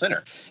starting him at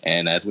center?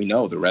 And as we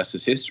know, the rest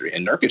is history.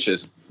 And Nurkic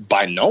is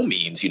by no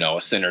means, a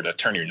center to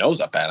turn your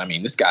nose up at. I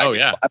mean, this guy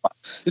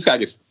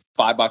gets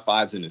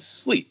 5x5s in his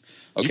sleep.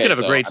 Okay, you could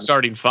have a great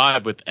starting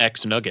five with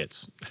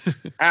ex-Nuggets.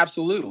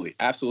 Absolutely.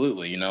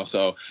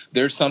 So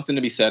there's something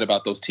to be said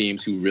about those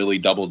teams who really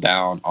double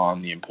down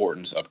on the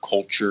importance of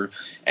culture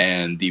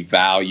and the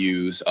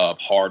values of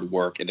hard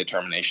work and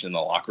determination in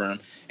the locker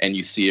room. And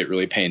you see it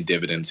really paying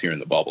dividends here in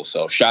the bubble.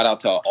 So shout out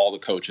to all the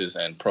coaches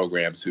and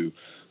programs who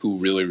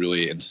really,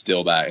 really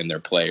instill that in their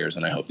players.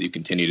 And I hope that you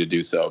continue to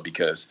do so,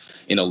 because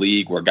in a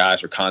league where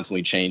guys are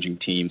constantly changing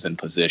teams and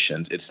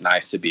positions, it's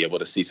nice to be able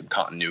to see some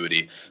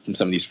continuity from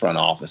some of these front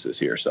offices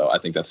here. So I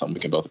think that's something we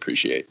can both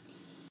appreciate.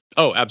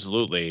 Oh,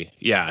 absolutely.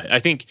 Yeah,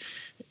 I think,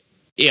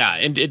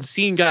 and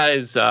seeing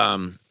guys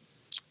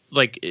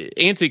like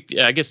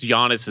I guess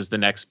Giannis is the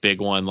next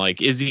big one.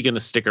 Like, is he going to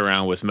stick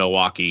around with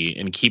Milwaukee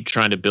and keep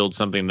trying to build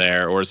something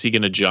there, or is he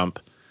going to jump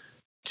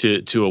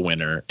to a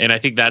winner? And I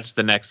think that's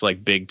the next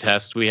big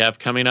test we have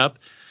coming up,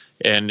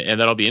 and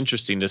that'll be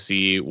interesting to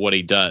see what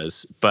he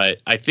does. But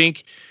I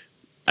think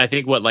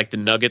what the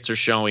Nuggets are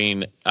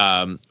showing,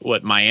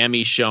 what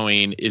Miami's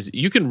showing, is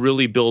you can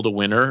really build a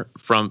winner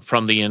from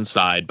the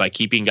inside by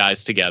keeping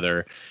guys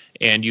together.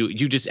 And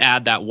you just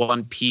add that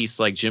one piece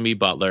like Jimmy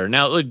Butler.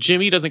 Now, look,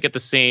 Jimmy doesn't get the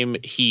same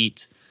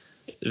heat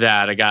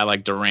that a guy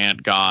like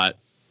Durant got,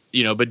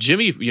 but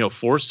Jimmy,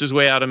 forced his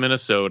way out of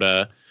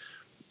Minnesota.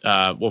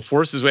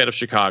 Forced his way out of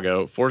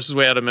Chicago, forced his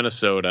way out of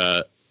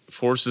Minnesota,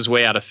 forced his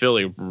way out of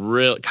Philly,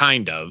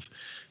 kind of.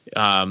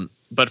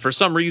 But for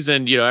some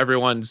reason,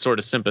 everyone's sort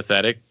of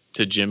sympathetic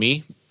to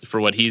Jimmy for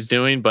what he's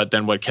doing. But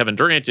then what Kevin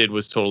Durant did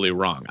was totally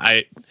wrong.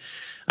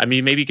 I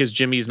mean, maybe because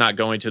Jimmy's not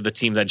going to the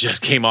team that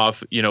just came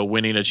off,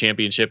 winning a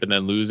championship and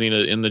then losing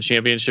in the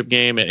championship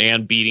game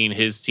and beating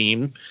his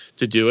team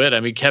to do it. I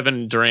mean,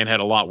 Kevin Durant had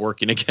a lot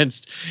working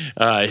against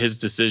his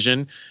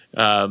decision.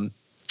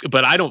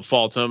 But I don't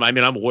fault him. I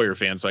mean, I'm a Warrior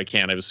fan, so I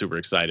can't. I was super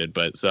excited,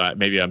 but so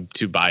maybe I'm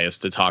too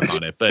biased to talk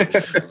on it. But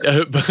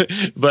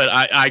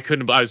I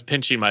couldn't. I was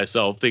pinching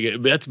myself,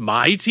 thinking that's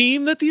my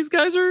team that these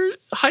guys are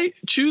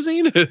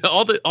choosing.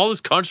 all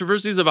this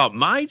controversies about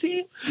my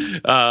team.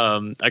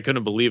 I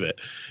couldn't believe it.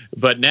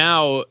 But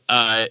now,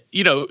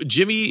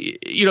 Jimmy,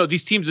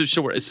 these teams are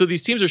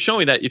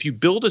showing that if you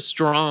build a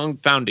strong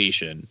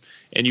foundation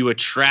and you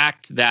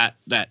attract that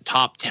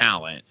top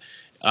talent,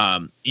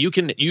 you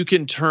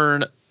can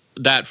turn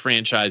that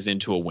franchise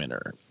into a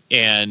winner.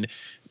 And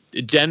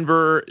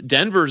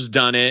Denver's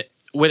done it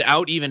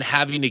without even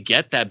having to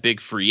get that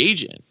big free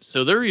agent.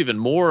 So they're even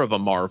more of a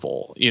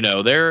marvel.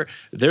 They're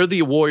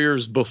the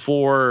Warriors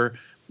before,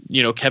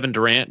 Kevin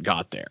Durant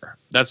got there.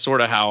 That's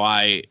sort of how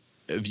I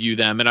view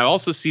them. And I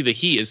also see the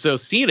Heat. So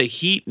seeing a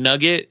Heat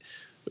Nugget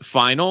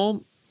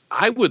final,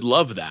 I would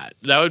love that.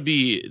 That would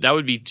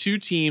be two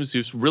teams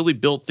who've really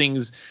built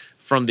things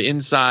from the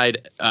inside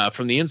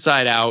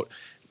out,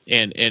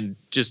 and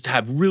just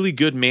have really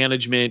good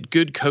management,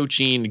 good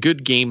coaching,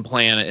 good game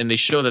plan, and they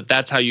show that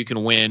that's how you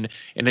can win.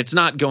 And it's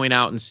not going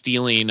out and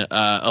stealing a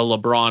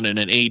LeBron and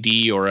an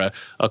AD or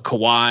a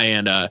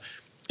Kawhi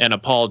and a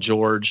Paul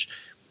George.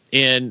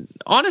 And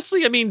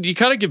honestly, I mean, you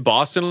kind of give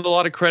Boston a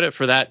lot of credit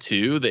for that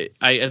too.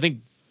 I think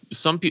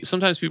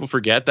sometimes people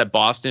forget that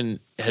Boston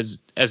has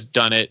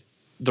done it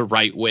the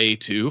right way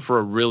too for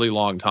a really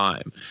long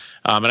time,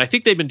 and I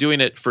think they've been doing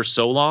it for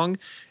so long.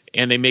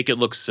 And they make it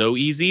look so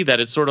easy that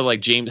it's sort of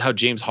like how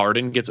James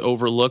Harden gets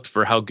overlooked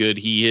for how good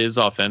he is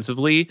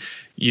offensively.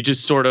 You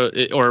just sort of,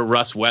 or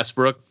Russ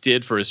Westbrook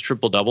did for his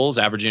triple doubles,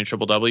 averaging a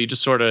triple double. You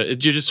just sort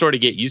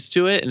of get used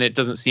to it, and it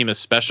doesn't seem as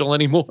special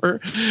anymore.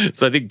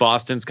 So I think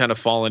Boston's kind of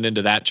fallen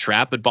into that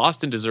trap. But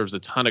Boston deserves a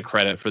ton of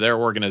credit for their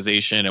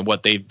organization and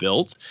what they've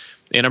built.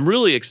 And I'm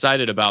really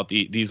excited about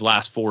these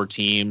last four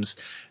teams.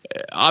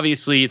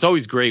 Obviously, it's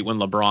always great when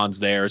LeBron's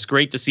there. It's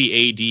great to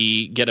see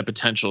AD get a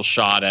potential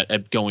shot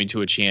at going to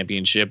a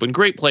championship. When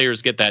great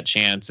players get that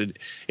chance,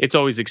 it's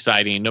always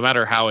exciting, no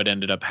matter how it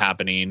ended up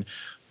happening.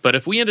 But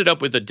if we ended up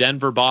with a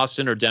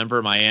Denver-Boston or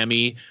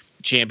Denver-Miami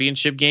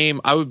championship game,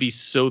 I would be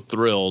so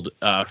thrilled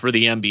for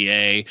the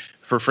NBA,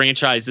 for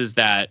franchises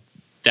that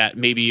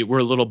maybe we're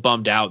a little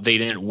bummed out they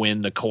didn't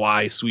win the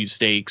Kawhi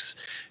sweepstakes.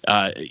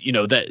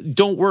 That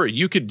don't worry,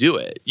 you could do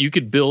it. You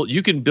can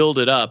build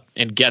it up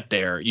and get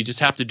there. You just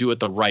have to do it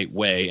the right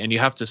way, and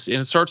and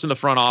it starts in the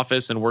front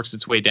office and works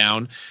its way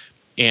down,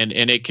 and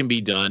it can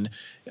be done.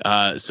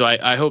 So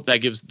I hope that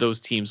gives those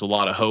teams a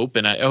lot of hope,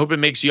 and I hope it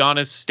makes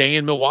Giannis stay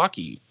in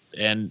Milwaukee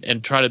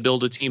and try to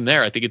build a team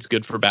there. I think it's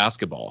good for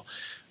basketball.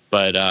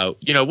 But,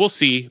 we'll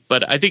see.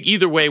 But I think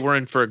either way, we're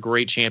in for a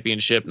great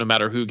championship, no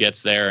matter who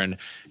gets there.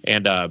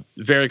 And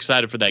very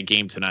excited for that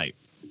game tonight.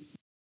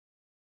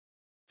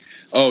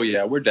 Oh,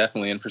 yeah, we're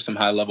definitely in for some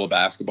high-level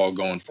basketball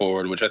going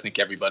forward, which I think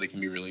everybody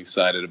can be really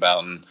excited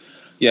about. And,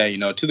 yeah,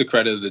 to the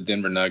credit of the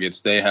Denver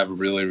Nuggets, they have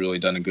really, really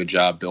done a good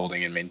job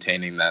building and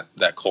maintaining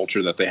that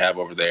culture that they have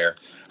over there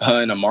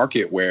in a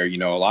market where, a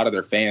lot of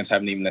their fans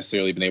haven't even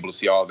necessarily been able to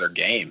see all of their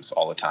games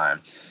all the time.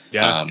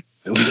 Yeah.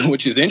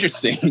 Which is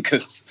interesting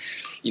because,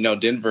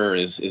 Denver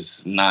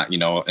is not,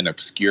 an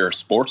obscure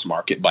sports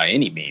market by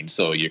any means.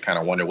 So you kind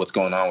of wonder what's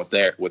going on with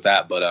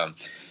that. But,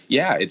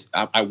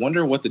 I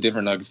wonder what the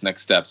Denver Nuggets'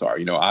 next steps are.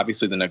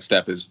 Obviously the next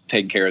step is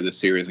taking care of this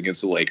series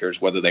against the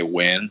Lakers, whether they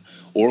win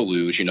or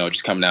lose,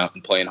 just coming out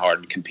and playing hard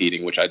and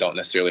competing, which I don't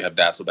necessarily have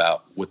doubts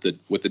about with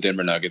the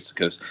Denver Nuggets,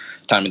 because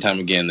time and time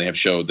again they have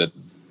showed that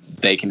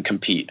they can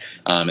compete,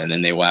 and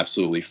then they will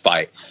absolutely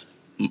fight.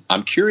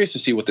 I'm curious to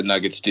see what the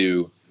Nuggets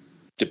do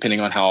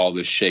depending on how all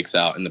this shakes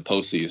out in the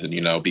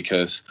postseason,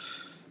 because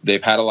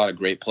they've had a lot of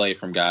great play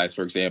from guys,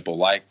 for example,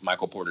 like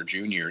Michael Porter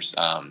Jr.'s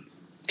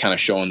kind of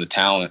showing the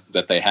talent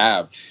that they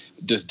have.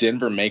 Does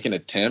Denver make an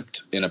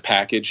attempt in a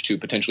package to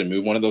potentially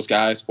move one of those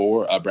guys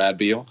for Brad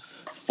Beal,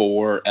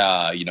 for,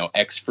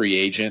 ex-free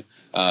agent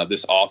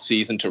this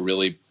offseason to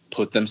really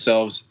put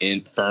themselves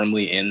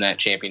firmly in that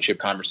championship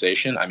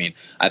conversation? I mean,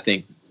 I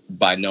think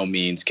by no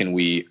means can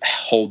we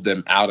hold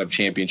them out of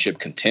championship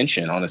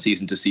contention on a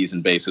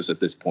season-to-season basis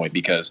at this point,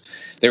 because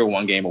they were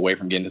one game away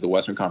from getting to the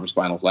Western Conference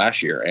Finals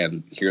last year,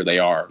 and here they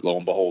are, lo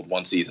and behold,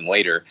 one season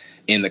later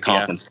in the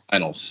conference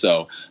finals.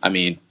 So, I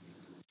mean,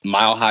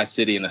 Mile High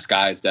City in the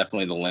sky is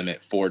definitely the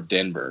limit for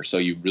Denver. So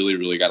you really,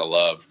 really got to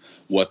love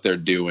what they're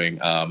doing.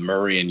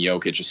 Murray and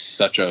Jokic is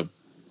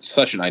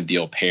such an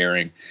ideal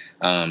pairing.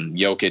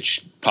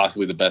 Jokic,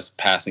 possibly the best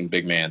passing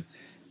big man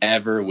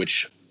ever,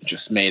 which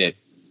just made it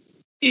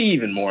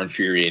even more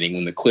infuriating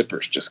when the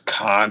Clippers just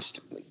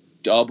constantly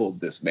doubled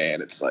this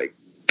man. It's like,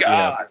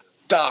 God,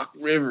 Doc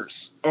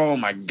Rivers. Oh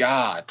my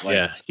God.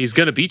 He's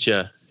gonna beat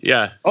you.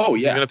 Yeah. Oh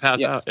yeah. He's gonna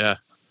pass out. Yeah.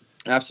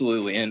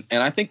 Absolutely. And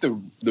I think the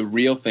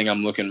real thing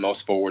I'm looking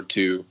most forward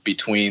to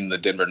between the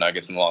Denver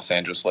Nuggets and the Los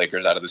Angeles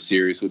Lakers out of the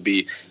series would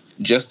be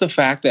just the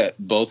fact that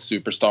both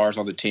superstars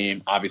on the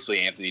team, obviously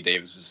Anthony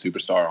Davis is a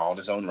superstar on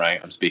his own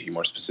right. I'm speaking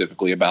more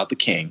specifically about the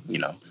King,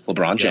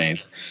 LeBron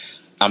James.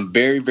 I'm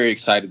very, very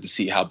excited to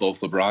see how both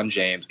LeBron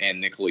James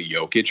and Nikola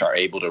Jokic are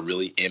able to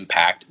really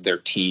impact their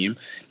team,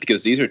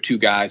 because these are two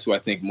guys who I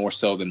think more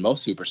so than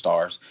most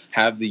superstars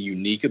have the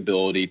unique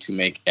ability to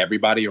make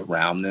everybody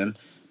around them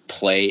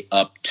play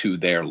up to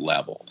their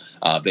level.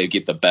 They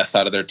get the best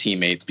out of their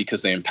teammates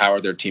because they empower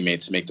their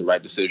teammates to make the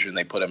right decision.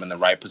 They put them in the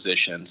right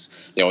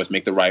positions. They always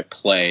make the right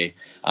play.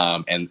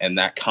 And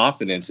that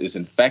confidence is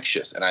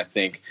infectious. And I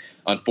think,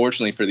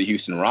 unfortunately for the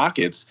Houston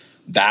Rockets,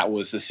 that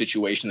was the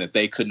situation that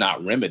they could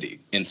not remedy.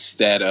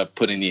 Instead of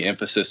putting the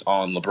emphasis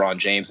on LeBron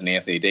James and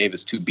Anthony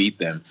Davis to beat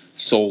them,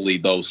 solely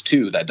those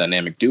two, that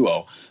dynamic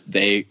duo,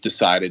 they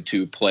decided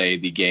to play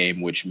the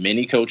game which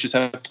many coaches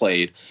have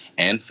played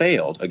and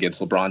failed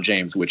against LeBron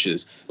James, which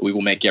is, we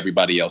will make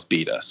everybody else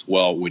beat us.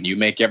 Well, when you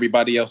make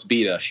everybody else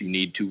beat us, you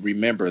need to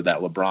remember that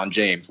LeBron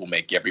James will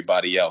make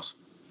everybody else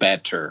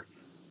better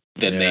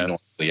than they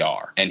normally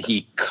are. And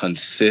he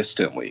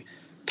consistently,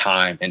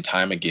 time and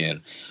time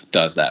again,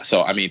 does that.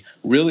 So, I mean,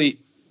 really,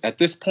 at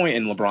this point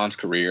in LeBron's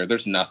career,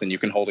 there's nothing you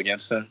can hold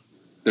against him.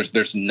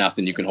 There's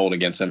nothing you can hold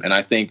against him. And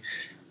I think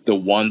the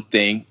one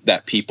thing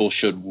that people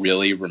should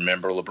really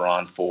remember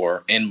LeBron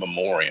for in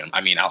memoriam,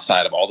 I mean,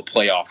 outside of all the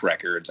playoff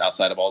records,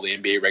 outside of all the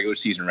NBA regular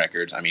season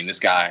records, I mean, this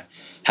guy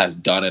has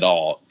done it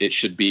all. It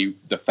should be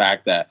the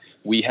fact that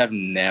we've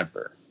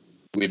never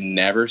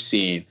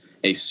seen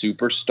a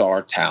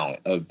superstar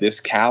talent of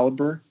this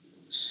caliber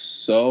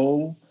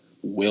so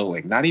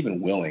willing, not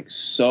even willing,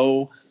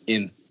 so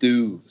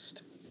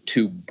enthused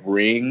to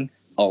bring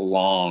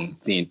along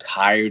the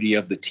entirety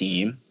of the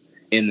team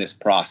in this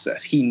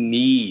process. He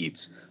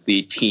needs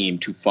the team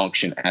to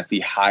function at the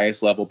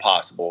highest level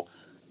possible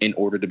in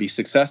order to be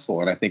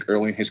successful. And I think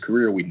early in his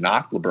career, we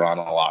knocked LeBron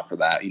a lot for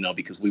that,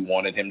 because we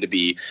wanted him to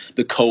be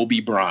the Kobe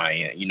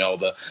Bryant,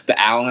 the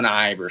Allen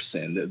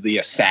Iverson, the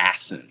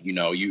assassin.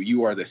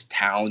 You are this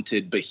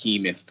talented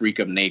behemoth, freak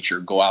of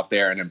nature. Go out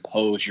there and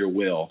impose your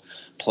will,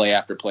 play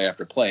after play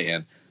after play.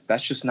 And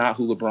that's just not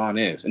who LeBron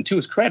is. And to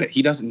his credit,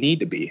 he doesn't need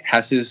to be.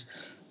 Has his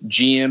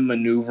GM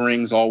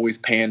maneuverings always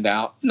panned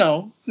out?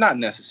 No, not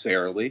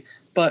necessarily.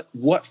 But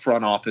what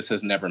front office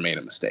has never made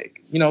a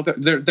mistake?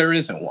 There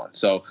isn't one.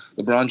 So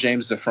LeBron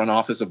James is the front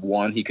office of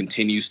one. He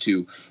continues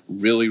to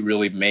really,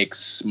 really make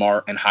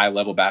smart and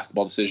high-level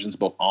basketball decisions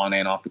both on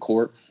and off the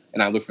court.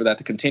 And I look for that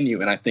to continue.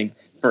 And I think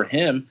for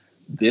him,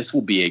 this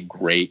will be a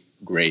great,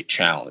 great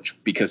challenge,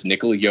 because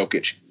Nikola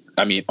Jokic,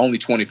 only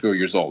 24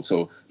 years old,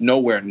 so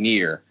nowhere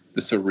near the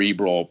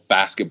cerebral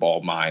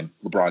basketball mind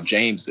LeBron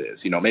James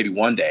is. Maybe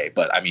one day,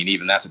 but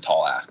even that's a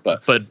tall ask.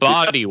 But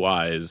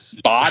body-wise,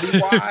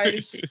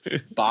 LeBron's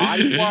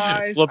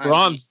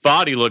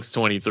body looks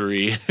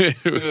 23.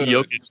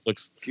 Jokic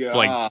looks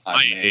like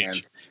my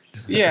age.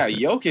 Yeah,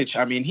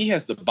 Jokic, he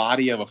has the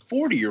body of a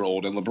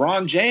 40-year-old, and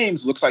LeBron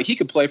James looks like he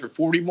could play for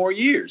 40 more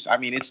years.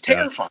 It's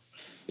terrifying. Yeah.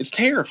 It's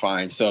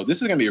terrifying. So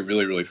this is going to be a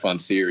really, really fun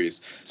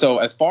series. So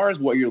as far as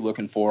what you're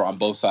looking for on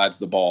both sides of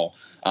the ball,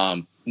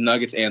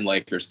 Nuggets and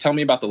Lakers, tell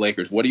me about the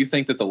Lakers. What do you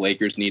think that the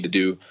Lakers need to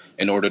do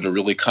in order to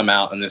really come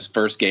out in this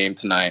first game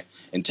tonight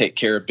and take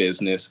care of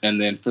business? And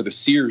then for the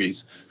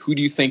series, who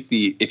do you think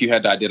if you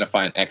had to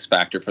identify an X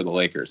factor for the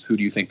Lakers, who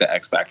do you think the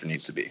X factor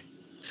needs to be?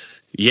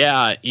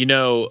 Yeah,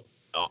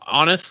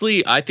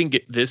 honestly, I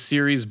think this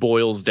series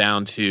boils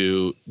down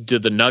to, do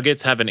the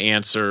Nuggets have an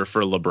answer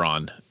for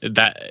LeBron?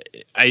 That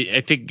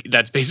I think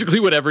that's basically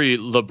what every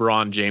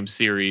LeBron James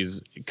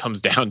series comes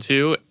down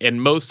to.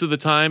 And most of the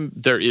time,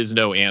 there is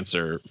no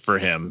answer for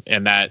him.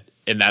 And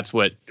that's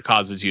what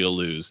causes you to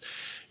lose.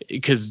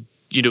 Because,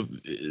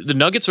 the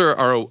Nuggets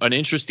are an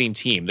interesting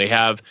team. They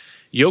have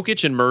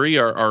Jokic and Murray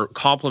are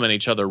complement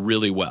each other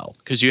really well,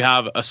 because you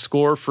have a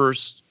score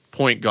first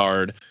point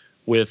guard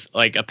with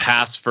like a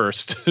pass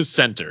first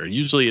center.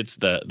 Usually it's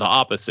the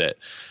opposite.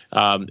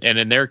 And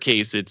in their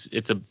case,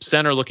 it's a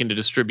center looking to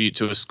distribute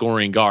to a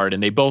scoring guard,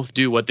 and they both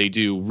do what they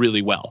do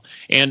really well.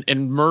 And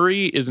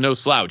Murray is no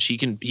slouch. He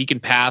can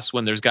pass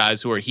when there's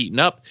guys who are heating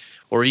up,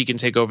 or he can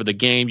take over the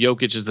game.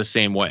 Jokic is the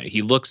same way.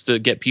 He looks to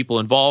get people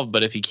involved,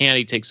 but if he can't,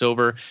 he takes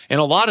over. And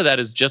a lot of that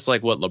is just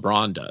like what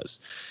LeBron does.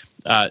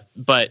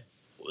 But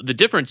the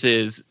difference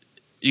is,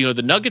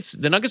 the Nuggets,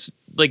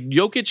 like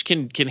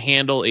Jokic can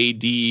handle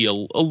AD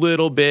a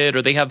little bit,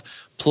 or they have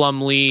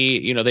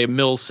Plumlee, they have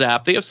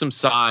Millsap, they have some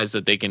size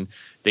that they can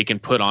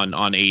put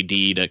on AD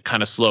to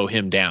kind of slow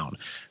him down.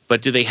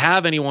 But do they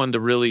have anyone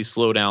to really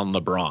slow down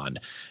LeBron?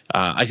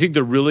 I think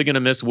they're really going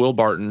to miss Will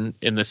Barton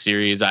in the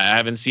series. I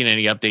haven't seen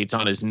any updates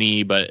on his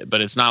knee, but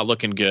it's not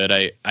looking good.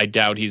 I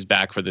doubt he's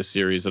back for this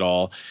series at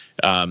all.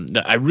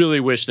 I really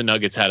wish the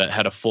Nuggets had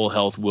a full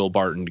health Will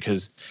Barton,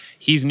 because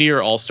he's near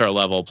all-star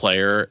level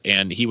player,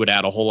 and he would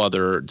add a whole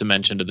other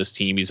dimension to this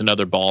team. He's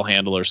another ball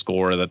handler,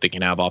 scorer that they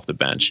can have off the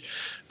bench.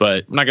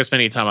 But I'm not going to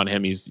spend any time on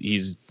him.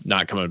 He's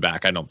not coming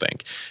back, I don't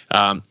think.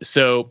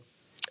 So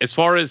as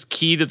far as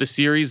key to the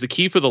series, the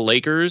key for the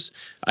Lakers,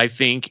 I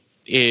think,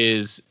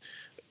 is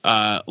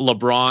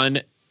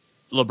LeBron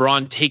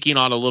LeBron taking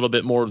on a little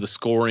bit more of the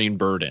scoring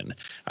burden.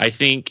 I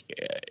think,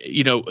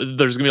 there's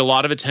going to be a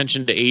lot of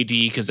attention to AD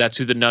because that's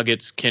who the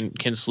Nuggets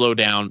can slow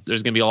down.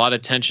 There's going to be a lot of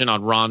attention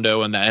on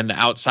Rondo and the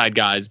outside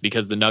guys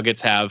because the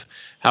Nuggets have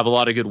a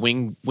lot of good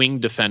wing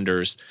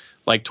defenders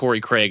like Torrey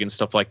Craig and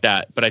stuff like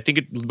that. But I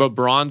think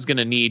LeBron's going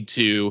to need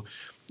to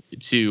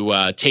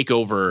take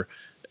over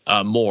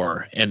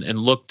more and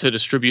look to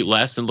distribute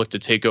less and look to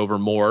take over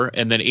more.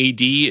 And then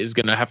AD is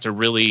going to have to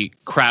really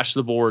crash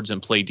the boards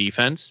and play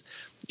defense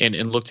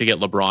and look to get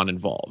LeBron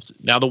involved.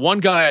 Now, the one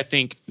guy I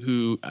think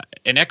who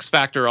an X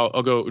factor,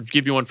 I'll go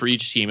give you one for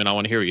each team and I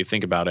want to hear what you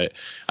think about it.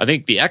 I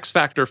think the X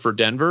factor for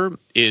Denver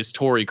is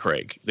Torrey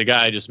Craig, the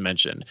guy I just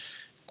mentioned.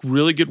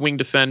 Really good wing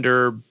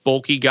defender,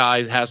 bulky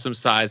guy, has some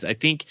size. I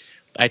think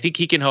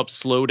he can help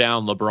slow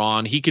down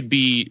LeBron. He could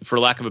be, for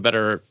lack of a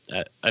better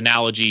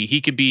analogy,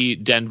 he could be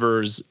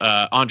Denver's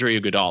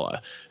Andre Iguodala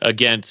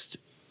against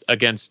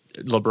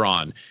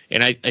LeBron.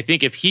 And I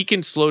think if he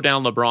can slow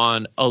down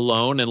LeBron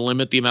alone and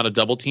limit the amount of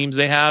double teams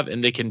they have,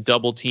 and they can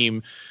double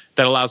team,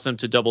 that allows them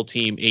to double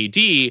team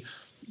AD,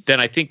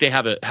 then I think they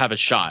have a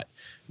shot.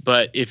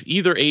 But if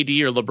either AD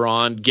or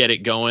LeBron get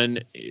it going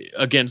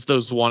against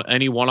those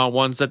any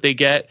one-on-ones that they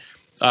get,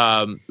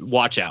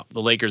 watch out.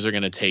 The Lakers are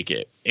going to take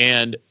it.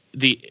 And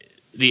the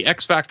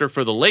X factor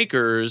for the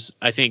Lakers,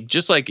 I think,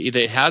 just like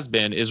it has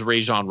been, is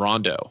Rajon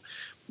Rondo.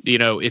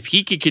 If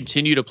he could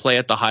continue to play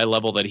at the high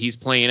level that he's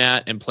playing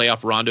at, and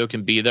playoff Rondo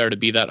can be there to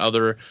be that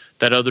other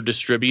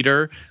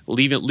distributor,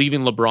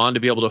 leaving LeBron to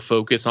be able to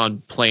focus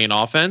on playing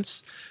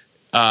offense,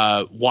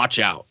 watch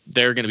out.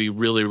 They're going to be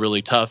really,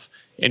 really tough.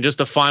 And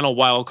just a final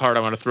wild card I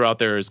want to throw out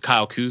there is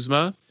Kyle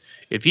Kuzma.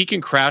 If he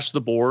can crash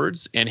the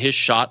boards and his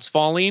shots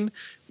falling,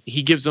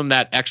 he gives them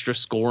that extra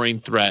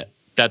scoring threat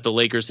that the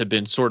Lakers have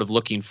been sort of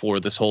looking for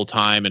this whole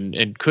time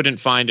and couldn't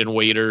find in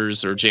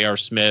Waiters or J.R.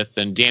 Smith,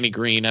 and Danny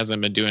Green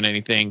hasn't been doing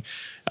anything.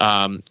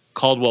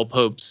 Caldwell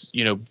Pope's,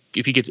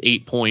 if he gets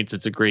 8 points,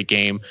 it's a great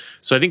game.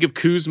 So I think if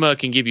Kuzma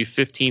can give you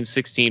 15,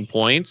 16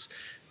 points,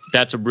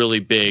 that's a really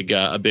big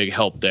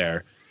help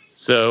there.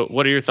 So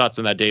what are your thoughts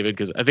on that, David?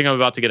 Because I think I'm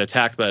about to get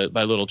attacked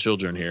by little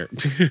children here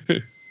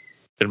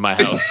in my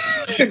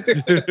house.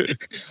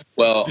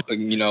 Well,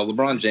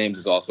 LeBron James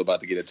is also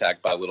about to get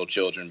attacked by little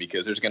children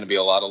because there's going to be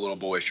a lot of little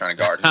boys trying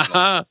to guard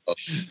him.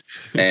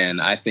 And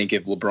I think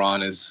if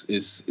LeBron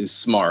is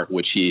smart,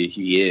 which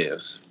he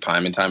is,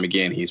 time and time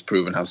again, he's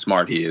proven how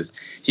smart he is,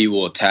 he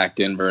will attack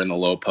Denver in the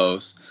low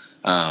post,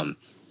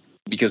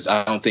 because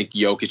I don't think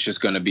Jokic is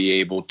going to be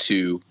able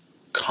to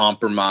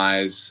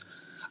compromise.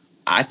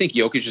 I think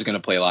Jokic is going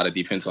to play a lot of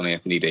defense on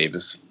Anthony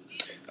Davis.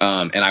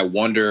 And I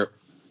wonder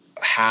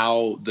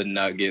how the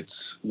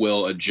Nuggets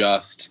will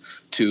adjust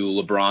to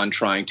LeBron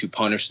trying to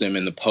punish them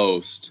in the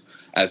post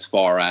as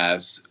far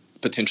as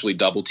potentially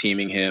double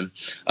teaming him.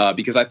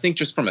 Because I think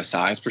just from a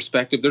size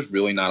perspective, there's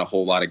really not a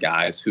whole lot of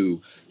guys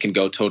who can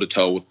go toe to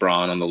toe with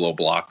Bron on the low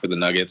block for the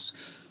Nuggets.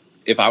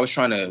 If I was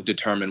trying to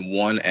determine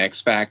one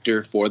X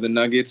factor for the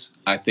Nuggets,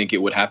 I think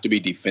it would have to be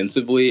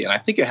defensively, and I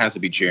think it has to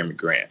be Jeremy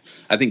Grant.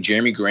 I think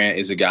Jeremy Grant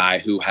is a guy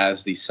who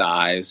has the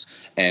size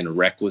and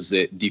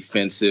requisite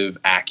defensive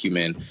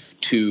acumen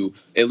to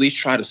at least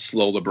try to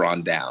slow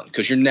LeBron down,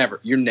 because you're never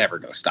going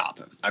to stop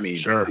him. I mean,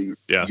 sure.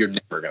 Yeah. You're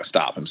never going to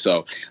stop him.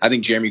 So I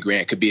think Jeremy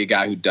Grant could be a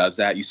guy who does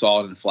that. You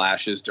saw it in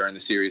flashes during the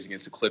series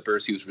against the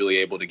Clippers. He was really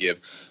able to give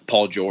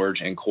Paul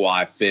George and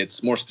Kawhi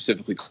fits, more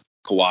specifically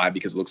Kawhi,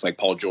 because it looks like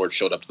Paul George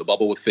showed up to the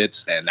bubble with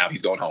fits and now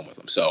he's going home with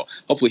him. So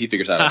hopefully he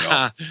figures that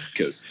out,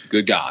 because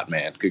good God,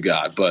 man, good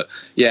God. But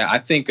yeah, I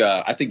think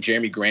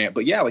Jeremy Grant,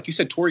 but yeah, like you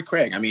said, Torrey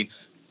Craig. I mean,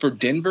 for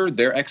Denver,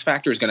 their X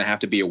factor is going to have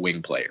to be a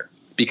wing player,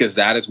 because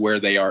that is where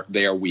they are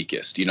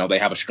weakest. They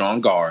have a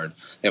strong guard,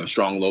 they have a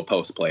strong low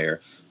post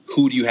player.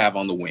 Who do you have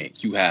on the wing?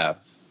 You have,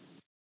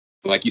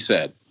 like you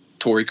said,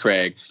 Torrey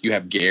Craig, you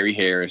have Gary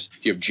Harris,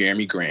 you have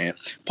Jeremy Grant.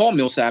 Paul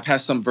Millsap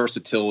has some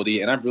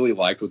versatility, and I've really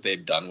liked what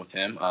they've done with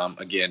him.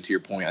 Again, to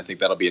your point, I think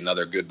that'll be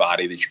another good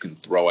body that you can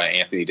throw at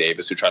Anthony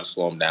Davis to try to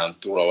slow him down,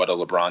 throw at a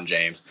LeBron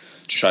James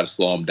to try to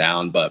slow him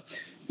down.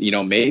 But,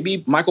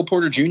 maybe Michael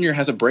Porter Jr.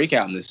 has a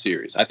breakout in this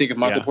series. I think if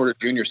Michael Porter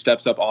Jr.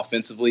 steps up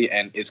offensively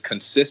and is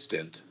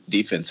consistent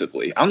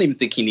defensively, I don't even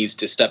think he needs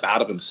to step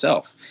out of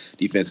himself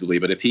defensively,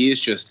 but if he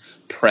is just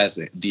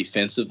present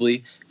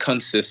defensively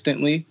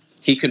consistently,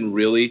 he can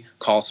really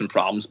cause some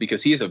problems,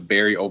 because he is a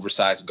very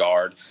oversized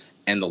guard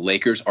and the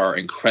Lakers are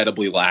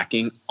incredibly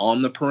lacking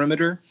on the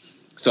perimeter.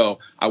 So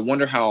I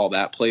wonder how all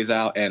that plays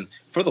out. And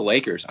for the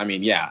Lakers, I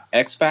mean, yeah,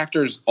 X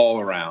factors all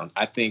around.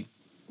 I think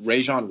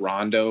Rajon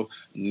Rondo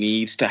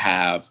needs to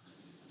have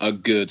a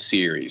good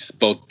series,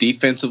 both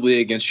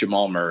defensively against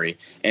Jamal Murray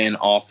and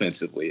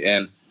offensively.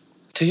 And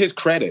to his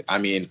credit, I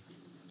mean,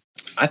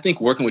 I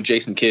think working with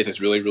Jason Kidd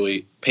has really,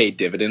 really paid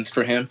dividends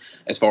for him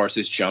as far as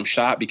his jump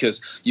shot,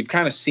 because you've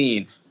kind of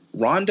seen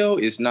Rondo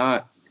is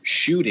not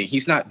shooting.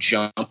 He's not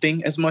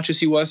jumping as much as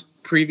he was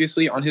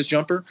previously on his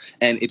jumper,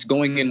 and it's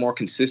going in more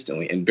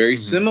consistently. And very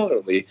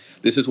similarly,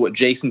 this is what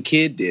Jason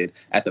Kidd did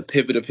at the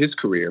pivot of his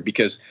career,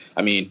 because,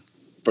 I mean,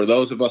 for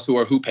those of us who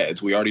are hoop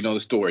heads, we already know the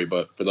story,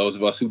 but for those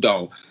of us who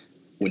don't,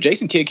 When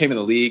Jason Kidd came in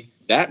the league,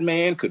 that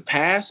man could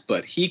pass,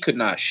 but he could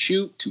not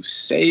shoot to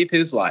save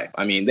his life.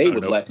 I mean, they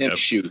would let him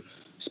shoot,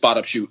 spot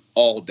up shoot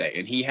all day,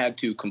 and he had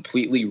to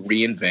completely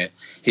reinvent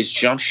his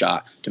jump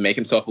shot to make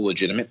himself a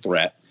legitimate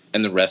threat,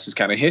 and the rest is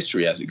kind of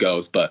history as it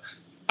goes. But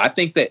I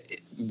think that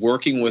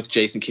working with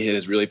Jason Kidd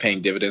is really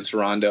paying dividends for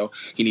Rondo.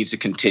 He needs to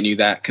continue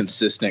that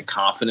consistent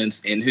confidence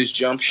in his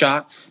jump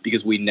shot,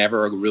 because we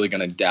never are really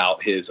going to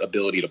doubt his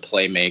ability to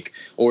play make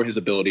or his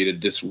ability to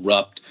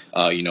disrupt,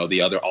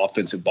 the other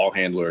offensive ball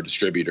handler or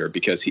distributor,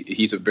 because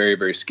he's a very,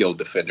 very skilled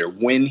defender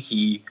when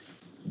he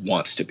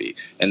wants to be.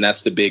 And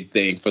that's the big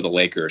thing for the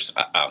Lakers.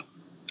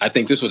 I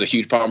think this was a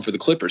huge problem for the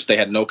Clippers. They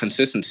had no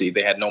consistency.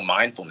 They had no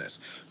mindfulness.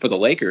 For the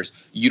Lakers,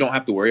 you don't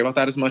have to worry about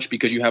that as much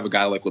because you have a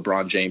guy like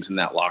LeBron James in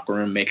that locker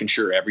room making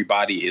sure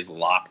everybody is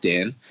locked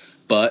in.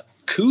 But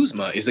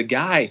Kuzma is a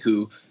guy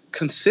who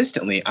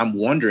consistently, I'm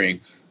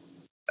wondering,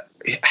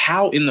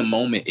 how in the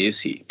moment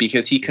is he?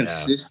 Because he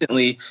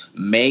consistently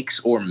makes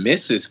or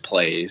misses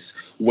plays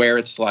where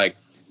it's like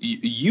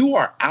you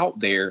are out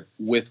there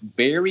with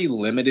very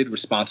limited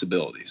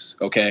responsibilities,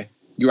 okay?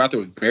 You're out there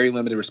with very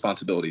limited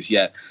responsibilities,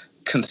 yet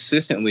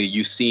consistently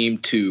you seem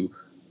to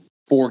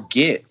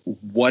forget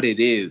what it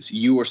is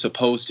you are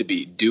supposed to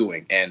be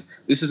doing. And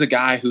this is a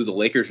guy who the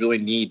Lakers really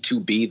need to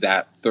be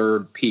that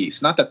third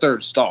piece, not that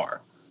third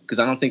star, because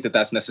I don't think that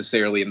that's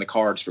necessarily in the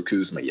cards for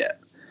Kuzma yet,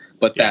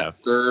 but that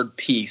third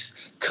piece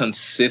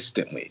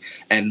consistently,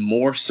 and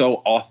more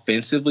so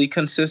offensively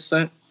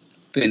consistent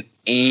than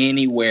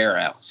anywhere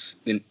else,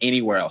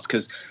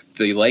 because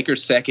the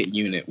Lakers second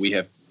unit we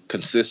have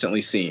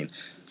consistently seen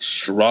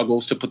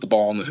struggles to put the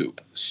ball in the hoop,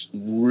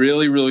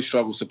 really, really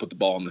struggles to put the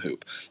ball in the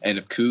hoop. And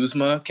if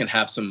Kuzma can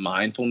have some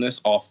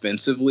mindfulness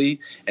offensively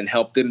and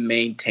help them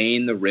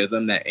maintain the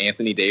rhythm that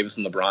Anthony Davis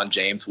and LeBron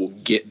James will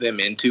get them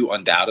into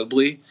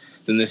undoubtedly,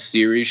 then this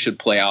series should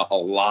play out a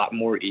lot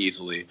more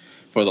easily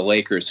for the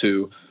Lakers,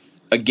 who,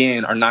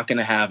 again, are not going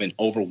to have an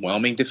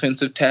overwhelming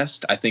defensive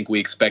test. I think we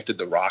expected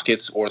the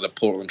Rockets or the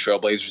Portland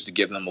Trailblazers to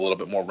give them a little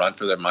bit more run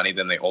for their money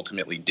than they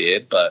ultimately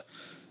did. But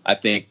I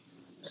think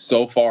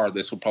so far,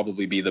 this will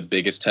probably be the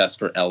biggest test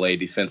for LA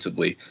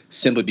defensively,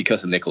 simply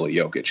because of Nikola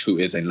Jokic, who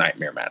is a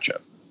nightmare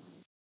matchup.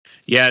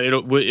 Yeah,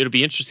 it'll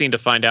be interesting to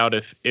find out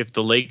if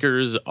the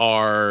Lakers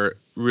are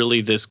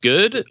really this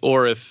good,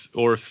 or if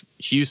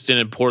Houston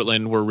and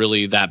Portland were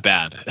really that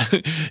bad.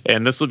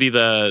 And this will be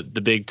the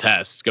big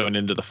test going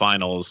into the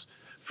finals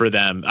for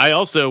them. I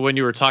also, when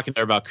you were talking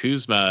there about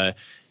Kuzma,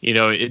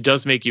 it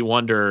does make you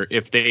wonder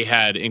if they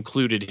had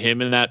included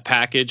him in that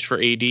package for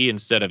AD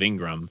instead of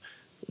Ingram,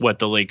 what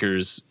the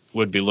Lakers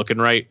would be looking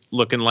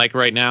like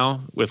right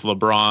now with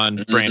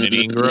LeBron, Brandon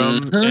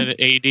Ingram, and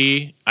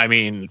AD. I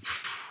mean,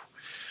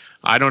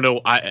 I don't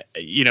know.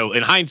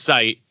 In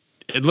hindsight,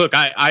 and look,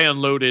 I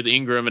unloaded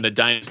Ingram in a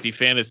dynasty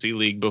fantasy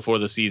league before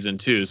the season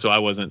too, so I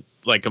wasn't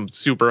I'm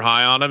super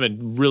high on him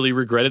and really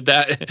regretted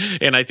that.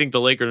 And I think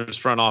the Lakers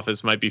front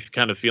office might be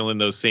kind of feeling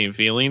those same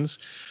feelings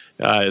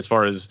as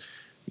far as,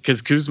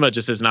 because Kuzma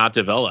just has not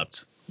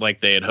developed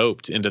like they had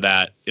hoped into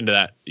that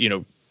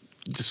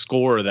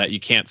score that you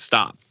can't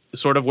stop,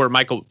 sort of where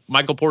Michael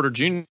Porter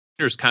Jr.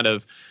 is kind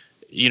of,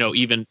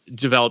 even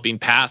developing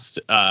past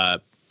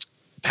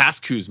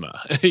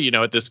Kuzma,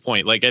 at this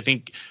point. Like, I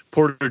think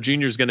Porter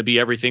Jr. is going to be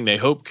everything they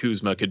hope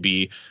Kuzma could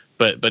be,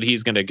 but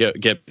he's going to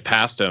get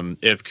past him.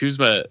 If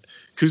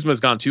Kuzma's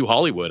gone too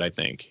Hollywood, I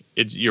think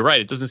you're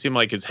right. It doesn't seem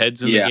like his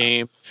head's in the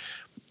game.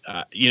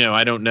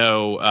 I don't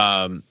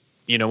know.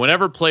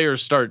 Whenever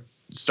players start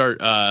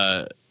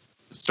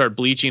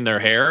bleaching their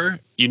hair,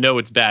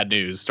 it's bad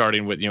news,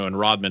 starting with, and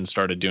Rodman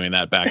started doing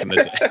that back in the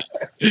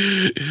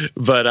day.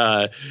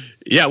 But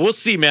we'll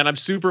see, man. I'm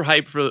super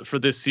hyped for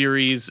this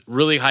series,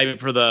 really hyped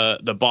for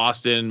the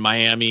Boston,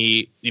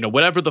 Miami,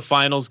 whatever the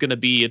final's going to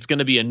be. It's going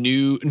to be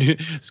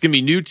it's going to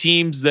be new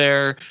teams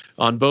there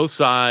on both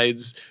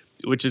sides,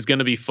 which is going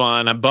to be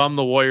fun. I'm bummed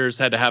the Warriors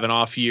had to have an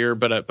off year,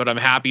 but I'm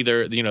happy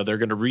they're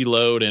going to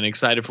reload and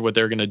excited for what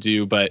they're going to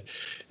do. But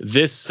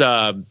this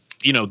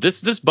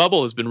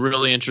bubble has been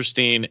really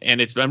interesting,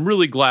 and I'm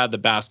really glad the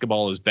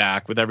basketball is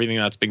back with everything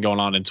that's been going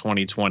on in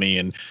 2020,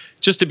 and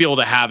just to be able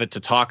to have it to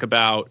talk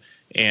about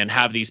and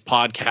have these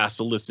podcasts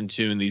to listen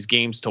to and these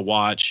games to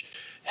watch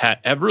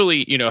have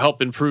really,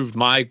 helped improve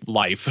my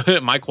life,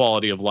 my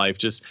quality of life,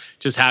 just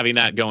having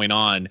that going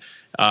on.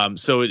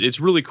 So it's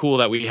really cool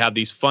that we have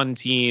these fun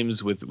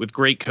teams with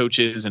great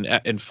coaches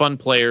and fun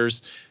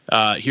players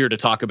here to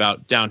talk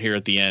about down here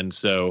at the end.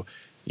 So,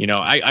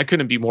 I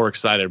couldn't be more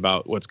excited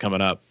about what's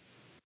coming up.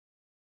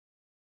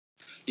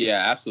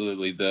 Yeah,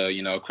 absolutely.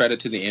 Credit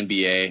to the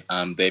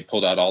NBA. They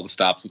pulled out all the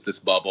stops with this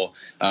bubble.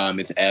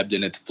 It's ebbed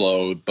and it's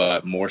flowed,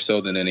 but more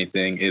so than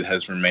anything, it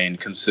has remained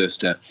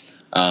consistent.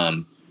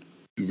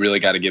 You really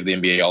got to give the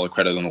NBA all the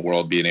credit in the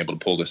world being able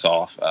to pull this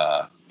off.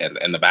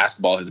 And the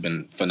basketball has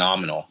been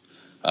phenomenal,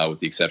 with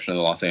the exception of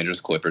the Los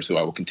Angeles Clippers, who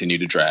I will continue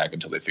to drag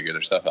until they figure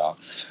their stuff out.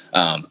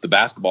 The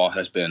basketball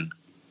has been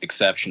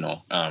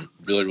exceptional.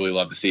 Really, really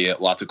love to see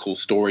it. Lots of cool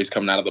stories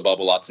coming out of the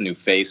bubble, lots of new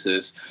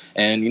faces.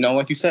 And,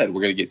 like you said,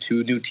 we're going to get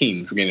 2 new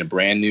teams. We're going to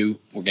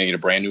get a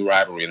brand new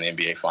rivalry in the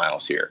NBA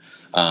Finals here.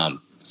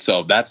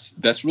 So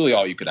that's really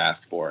all you could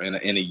ask for in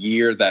a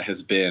year that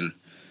has been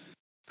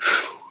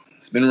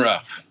it's been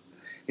rough.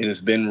 It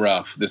has been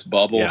rough. This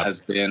bubble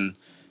has been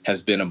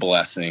a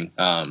blessing.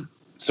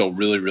 So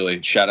really,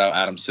 really shout out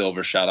Adam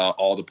Silver, shout out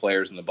all the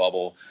players in the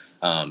bubble.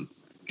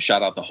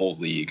 Shout out the whole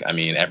league. I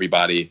mean,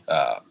 everybody,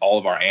 all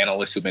of our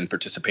analysts who've been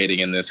participating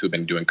in this, who've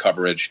been doing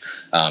coverage.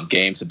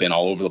 Games have been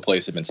all over the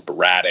place, have been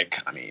sporadic.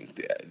 I mean,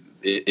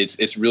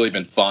 it's really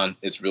been fun.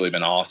 It's really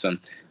been awesome.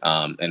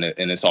 And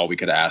it's all we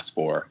could ask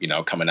for,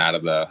 coming out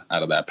of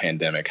that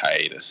pandemic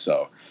hiatus.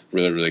 So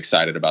really, really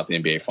excited about the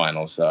NBA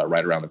Finals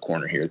right around the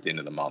corner here at the end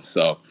of the month.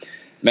 So,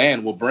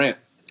 man, well, Brent,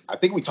 I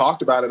think we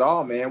talked about it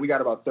all, man. We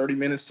got about 30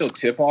 minutes till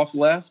tip-off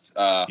left.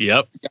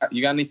 Yep.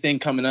 You got anything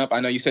coming up? I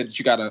know you said that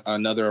you got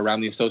another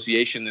Around the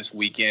Association this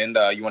weekend.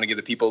 You want to give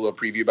the people a little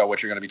preview about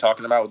what you're going to be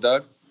talking about with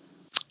Doug?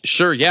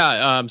 Sure,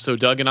 yeah. So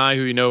Doug and I,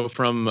 who you know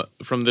from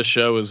the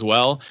show as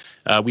well,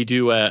 we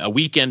do a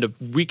weekend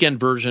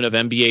version of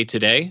NBA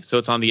Today. So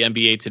it's on the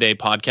NBA Today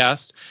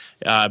podcast.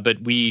 But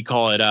we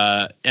call it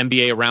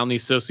NBA Around the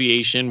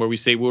Association, where we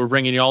say we're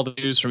bringing you all the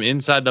news from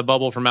inside the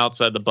bubble, from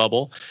outside the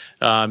bubble.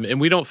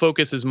 And we don't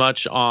focus as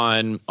much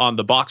on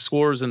the box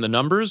scores and the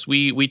numbers.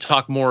 We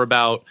talk more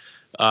about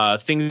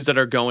things that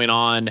are going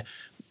on,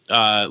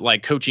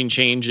 like coaching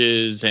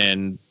changes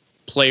and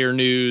player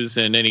news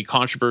and any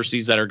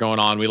controversies that are going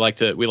on. We like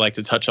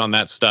to touch on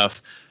that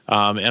stuff.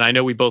 And I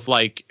know we both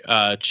like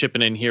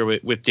chipping in here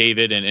with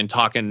David and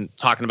talking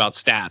about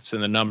stats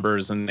and the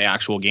numbers and the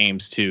actual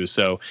games too.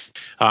 So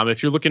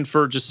if you're looking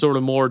for just sort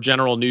of more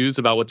general news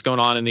about what's going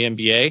on in the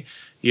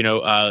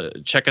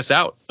NBA, check us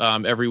out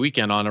every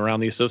weekend on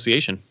Around the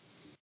Association.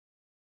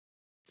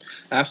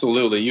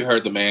 Absolutely. You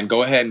heard the man.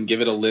 Go ahead and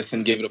give it a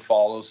listen, give it a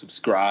follow,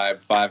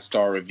 subscribe,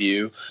 5-star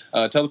review.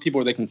 Tell the people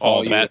where they can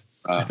follow you.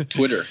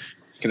 Twitter.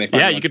 Can they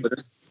find you on Twitter?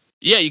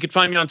 Yeah, you can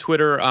find me on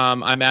Twitter.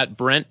 I'm at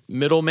Brent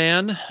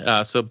Middleman.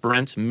 So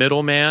Brent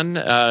Middleman.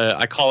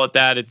 I call it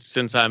that. It's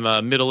since I'm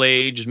a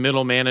middle-aged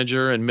middle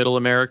manager in Middle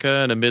America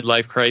and a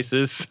midlife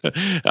crisis.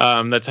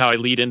 That's how I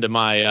lead into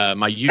my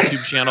my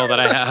YouTube channel that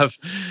I have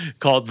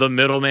called The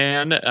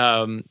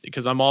Middleman,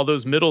 because I'm all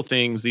those middle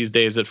things these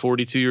days at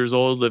 42 years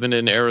old, living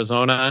in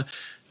Arizona.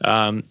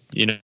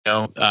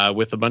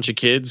 With a bunch of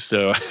kids.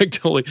 So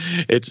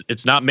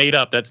it's not made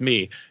up. That's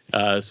me.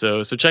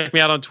 So check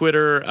me out on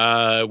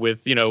Twitter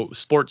with,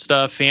 sports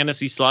stuff,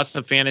 lots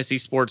of fantasy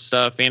sports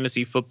stuff,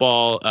 fantasy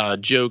football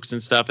jokes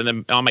and stuff. And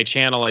then on my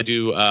channel, I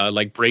do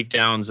like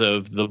breakdowns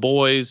of The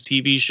Boys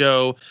TV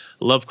show,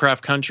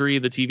 Lovecraft Country,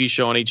 the TV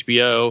show on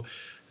HBO.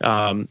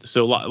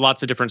 So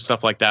lots of different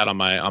stuff like that on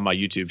my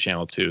YouTube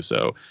channel too.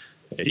 So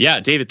yeah,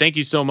 David, thank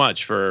you so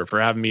much for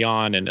having me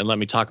on and let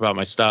me talk about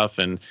my stuff.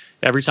 And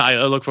every time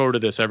I look forward to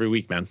this every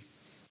week, man.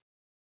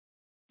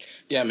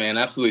 Yeah, man,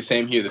 absolutely.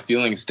 Same here. The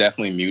feeling is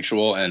definitely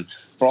mutual. And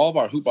for all of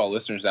our Hoop Ball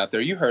listeners out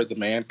there, you heard the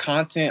man.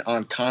 Content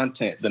on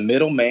content. The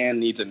middleman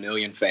needs 1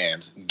 million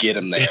fans. Get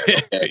him there.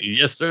 Okay?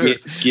 Yes, sir.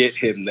 Get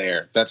him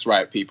there. That's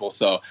right, people.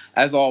 So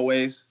as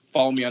always,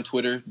 follow me on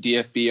Twitter,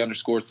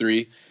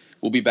 DFB_3.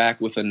 We'll be back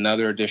with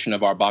another edition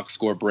of our box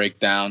score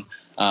breakdown.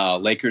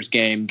 Lakers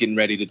game getting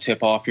ready to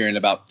tip off here in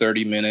about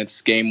 30 minutes.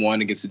 Game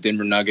 1 against the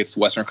Denver Nuggets,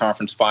 Western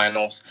Conference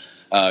Finals.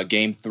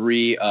 Game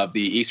 3 of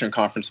the Eastern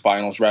Conference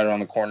Finals right around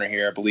the corner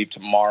here. I believe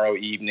tomorrow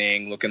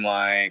evening, looking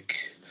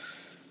like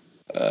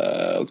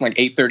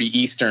 8:30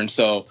 Eastern.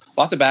 So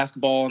lots of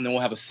basketball, and then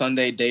we'll have a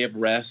Sunday day of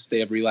rest,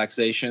 day of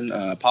relaxation,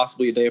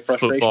 possibly a day of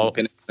frustration,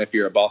 depending on if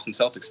you're a Boston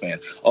Celtics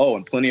fan. Oh,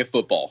 and plenty of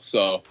football.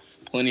 So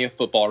plenty of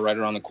football right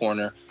around the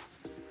corner.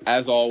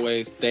 As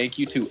always, thank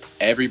you to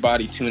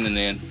everybody tuning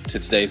in to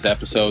today's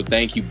episode.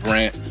 Thank you,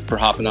 Brent, for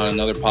hopping on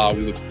another pod.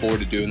 We look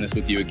forward to doing this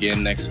with you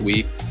again next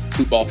week.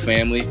 Hoopball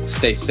family,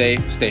 stay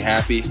safe, stay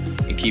happy,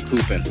 and keep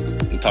hooping.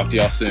 We'll talk to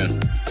y'all soon.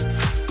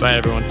 Bye,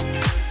 everyone.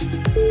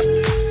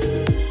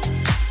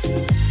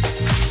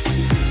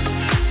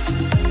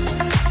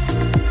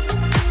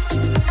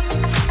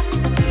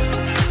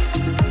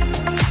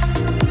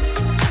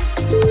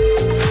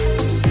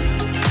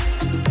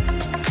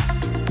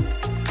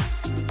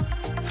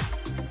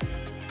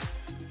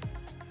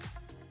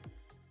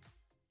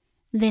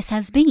 This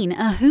has been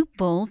a Hoop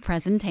Ball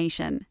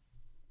presentation.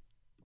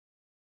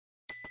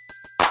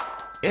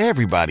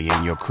 Everybody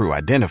in your crew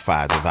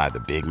identifies as either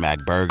Big Mac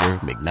Burger,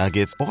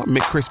 McNuggets, or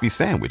McCrispy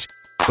Sandwich.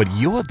 But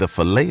you're the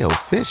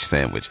Filet-O-Fish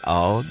Sandwich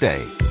all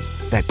day.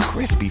 That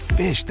crispy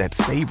fish, that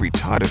savory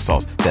tartar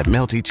sauce, that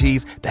melty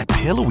cheese, that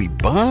pillowy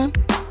bun.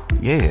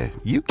 Yeah,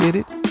 you get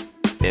it.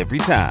 Every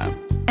time.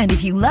 And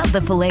if you love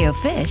the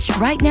Filet-O-Fish,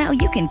 right now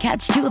you can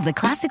catch 2 of the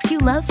classics you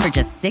love for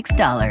just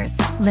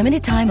 $6.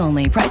 Limited time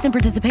only. Price and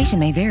participation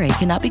may vary.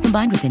 Cannot be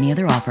combined with any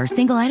other offer.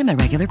 Single item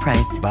at regular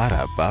price.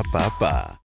 Ba-da-ba-ba-ba.